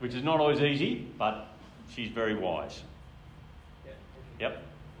 which is not always easy, but she's very wise. Yep.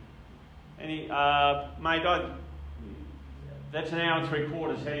 Any, mate, that's an hour and 3/4.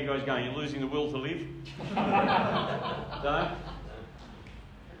 How are you guys going? You're losing the will to live? No?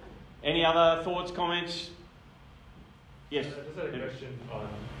 Any other thoughts, comments? Yes. I just had a question on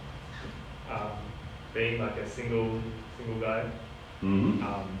being like a single guy, Mm-hmm.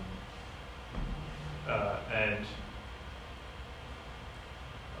 and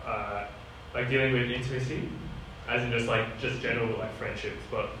like dealing with intimacy, as in just general like friendships,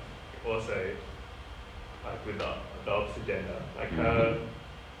 but also like with the opposite gender. Like how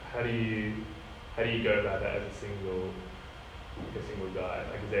do you go about that as a single guy?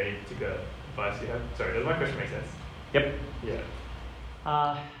 Like, is there any particular advice you have? Sorry, does my question make sense? Yep. Yeah.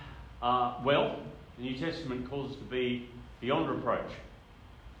 Well, the New Testament calls us to be beyond reproach.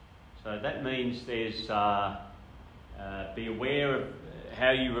 So that means there's be aware of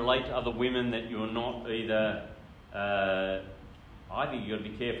how you relate to other women, that you're not either. I think you've got to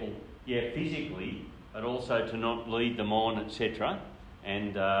be careful, physically, but also to not lead them on, etc.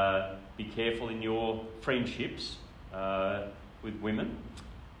 And be careful in your friendships with women.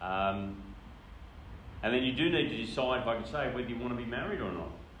 And then you do need to decide, if I could say, whether you want to be married or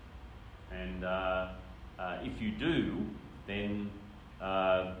not. And if you do, then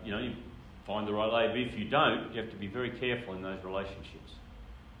you find the right lady. But if you don't, you have to be very careful in those relationships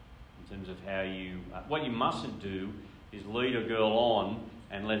in terms of how you. What you mustn't do is lead a girl on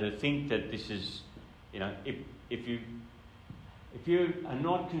and let her think that this is, if you are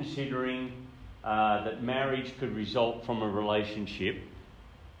not considering that marriage could result from a relationship,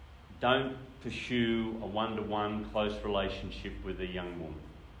 don't pursue a one-to-one close relationship with a young woman,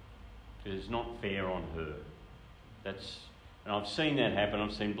 because it's not fair on her. And I've seen that happen.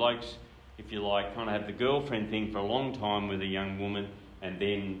 I've seen blokes, if you like, kind of have the girlfriend thing for a long time with a young woman and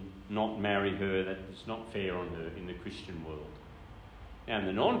then not marry her. That's not fair on her in the Christian world. Now, in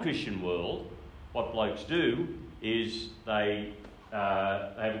the non-Christian world, what blokes do is they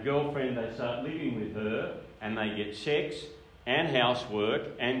have a girlfriend, they start living with her, and they get sex and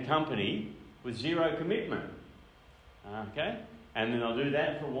housework and company with zero commitment. Okay? And then they'll do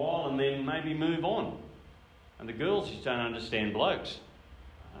that for a while and then maybe move on. And the girls just don't understand blokes.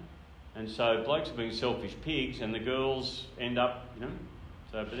 And so blokes are being selfish pigs, and the girls end up,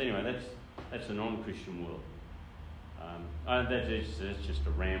 So, but anyway, that's the non-Christian world. That's just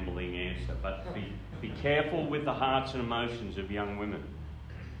a rambling answer, but be careful with the hearts and emotions of young women.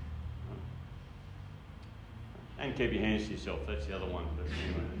 And keep your hands to yourself. That's the other one. But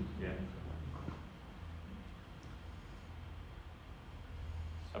anyway, yeah.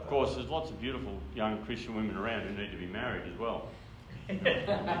 Of course, there's lots of beautiful young Christian women around who need to be married as well. Okay.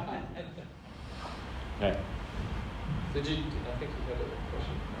 I think you had a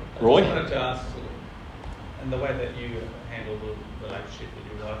question. Roy? I just wanted to ask, and the way that you handle the relationship with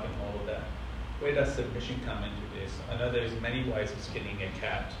your wife and all of that, where does submission come into this? I know there's many ways of skinning a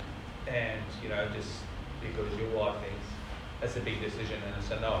cat, and just because your wife thinks that's a big decision and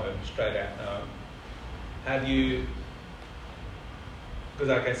it's a no, straight out no. How do you? Because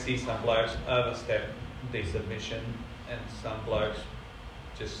I can see some blokes overstep the submission, and some blokes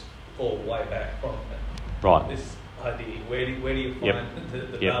just fall way back from it. Right. This idea. Where do you find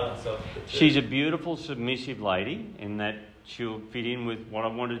the balance of the two? She's a beautiful, submissive lady in that she'll fit in with what I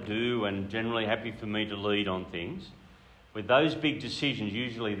want to do and generally happy for me to lead on things. With those big decisions,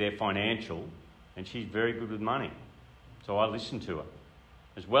 usually they're financial, and she's very good with money. So I listen to her.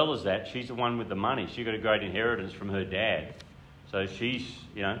 As well as that, she's the one with the money. She got a great inheritance from her dad. So she's,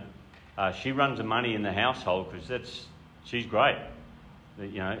 she runs the money in the household because she's great. I was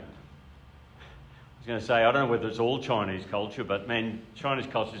going to say, I don't know whether it's all Chinese culture, but man, Chinese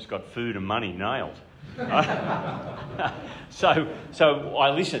culture's got food and money nailed. So I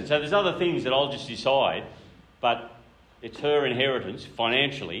listen. So there's other things that I'll just decide, but it's her inheritance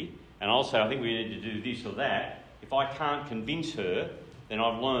financially, and also I think we need to do this or that. If I can't convince her, then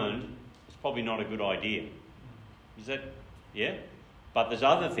I've learned it's probably not a good idea. Is that, yeah? But there's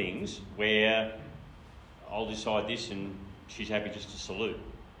other things where I'll decide this and she's happy just to salute.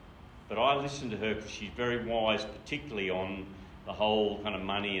 But I listen to her because she's very wise, particularly on the whole kind of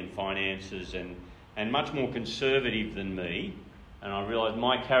money and finances and and much more conservative than me, and I realised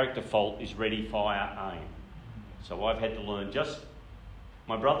my character fault is ready, fire, aim. So I've had to learn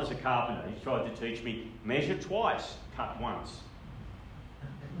my brother's a carpenter, he's tried to teach me measure twice, cut once.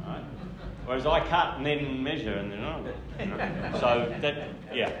 Right? Whereas I cut and then measure and then So that,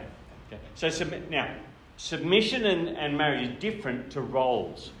 yeah. Okay. So now, submission and marriage is different to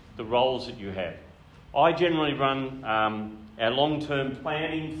roles, the roles that you have. I generally run our long-term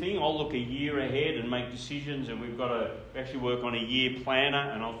planning thing. I'll look a year ahead and make decisions, and we've got to actually work on a year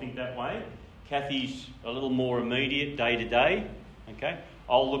planner, and I'll think that way. Kathy's a little more immediate, day to day. Okay,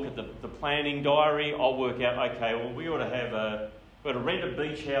 I'll look at the planning diary. I'll work out, okay, well, we ought to rent a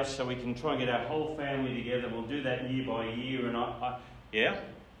beach house so we can try and get our whole family together. We'll do that year by year,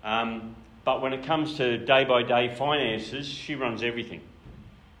 and but when it comes to day by day finances, she runs everything.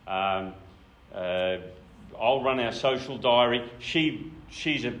 I'll run our social diary.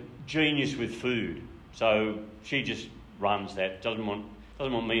 She's a genius with food, so she just runs that. Doesn't want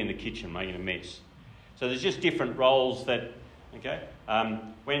me in the kitchen making a mess. So there's just different roles that. Okay.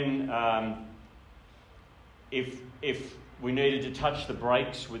 If we needed to touch the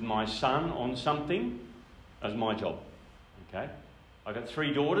brakes with my son on something, that's my job. Okay. I've got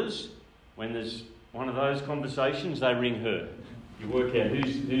 3 daughters. When there's one of those conversations, they ring her. You work out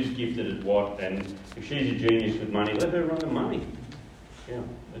who's gifted at what, and if she's a genius with money, let her run the money. Yeah,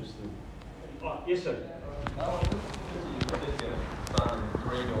 that's the. Oh, yes, sir. You said your son and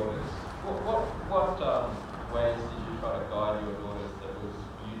 3 daughters. What ways did you try to guide your daughters that was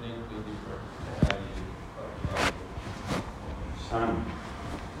uniquely different to how you guided your son?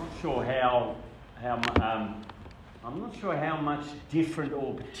 I'm not sure how much different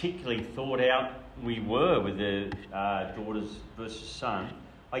or particularly thought out we were with the daughters versus son.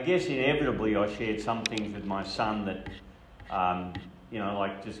 I guess inevitably I shared some things with my son that,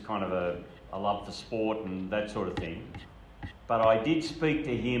 like just kind of a love for sport and that sort of thing. But I did speak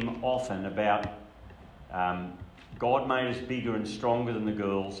to him often about God made us bigger and stronger than the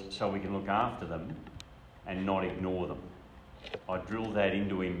girls so we can look after them and not ignore them. I drilled that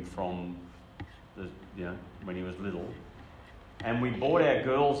into him from when he was little. And we brought our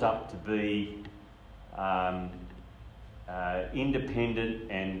girls up to be independent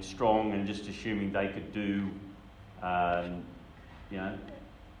and strong, and just assuming they could do,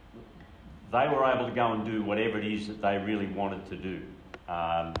 they were able to go and do whatever it is that they really wanted to do,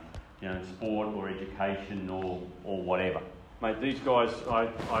 sport or education or whatever. Mate, these guys, I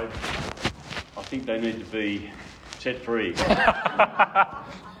think they need to be set free.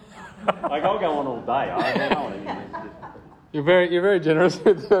 I'll go on all day. I don't know. You're very generous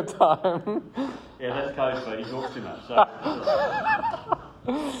with your time. Yeah, that's Coach, but he talks too much. So.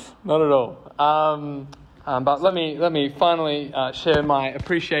 Not at all. But let me finally share my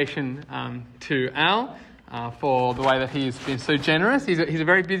appreciation to Al for the way that he's been so generous. He's a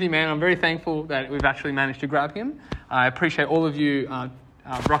very busy man. I'm very thankful that we've actually managed to grab him. I appreciate all of you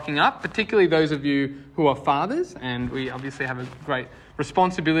rocking up, particularly those of you who are fathers, and we obviously have a great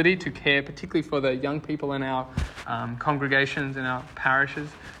responsibility to care, particularly for the young people in our congregations, in our parishes.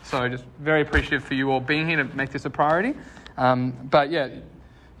 So just very appreciative for you all being here to make this a priority. But yeah,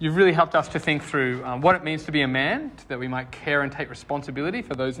 you've really helped us to think through what it means to be a man, that we might care and take responsibility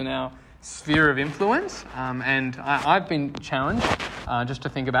for those in our sphere of influence. And I've been challenged just to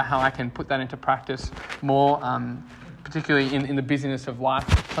think about how I can put that into practice more, particularly in the busyness of life.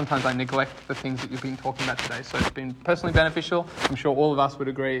 Sometimes I neglect the things that you've been talking about today. So it's been personally beneficial. I'm sure all of us would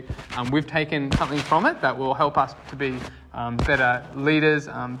agree. We've taken something from it that will help us to be better leaders,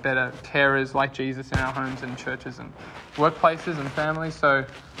 better carers like Jesus in our homes and churches and workplaces and families. So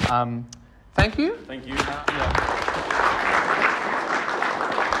thank you. Thank you.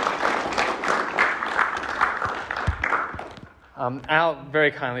 Al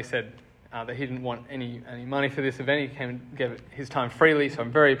very kindly said that he didn't want any money for this event. He came and gave his time freely, so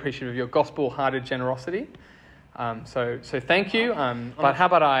I'm very appreciative of your gospel-hearted generosity. So thank you. But how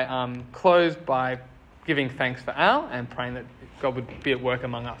about I close by giving thanks for Al and praying that God would be at work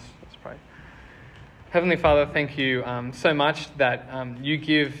among us. Let's pray. Heavenly Father, thank you so much that you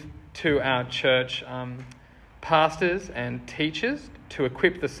give to our church pastors and teachers to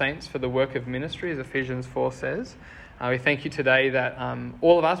equip the saints for the work of ministry, as Ephesians 4 says. We thank you today that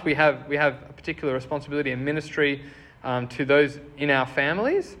all of us, we have a particular responsibility in ministry to those in our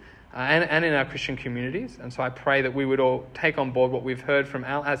families and in our Christian communities. And so I pray that we would all take on board what we've heard from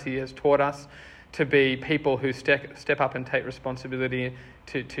Al as he has taught us to be people who step up and take responsibility,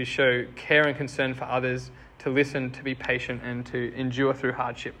 to show care and concern for others, to listen, to be patient, and to endure through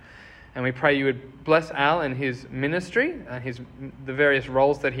hardship. And we pray you would bless Al and his ministry, the various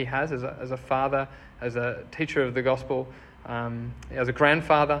roles that he has as a father, as a teacher of the gospel, as a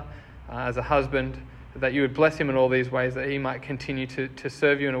grandfather, as a husband, that you would bless him in all these ways, that he might continue to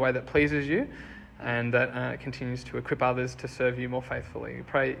serve you in a way that pleases you, and that continues to equip others to serve you more faithfully. We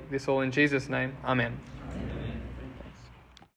pray this all in Jesus' name. Amen.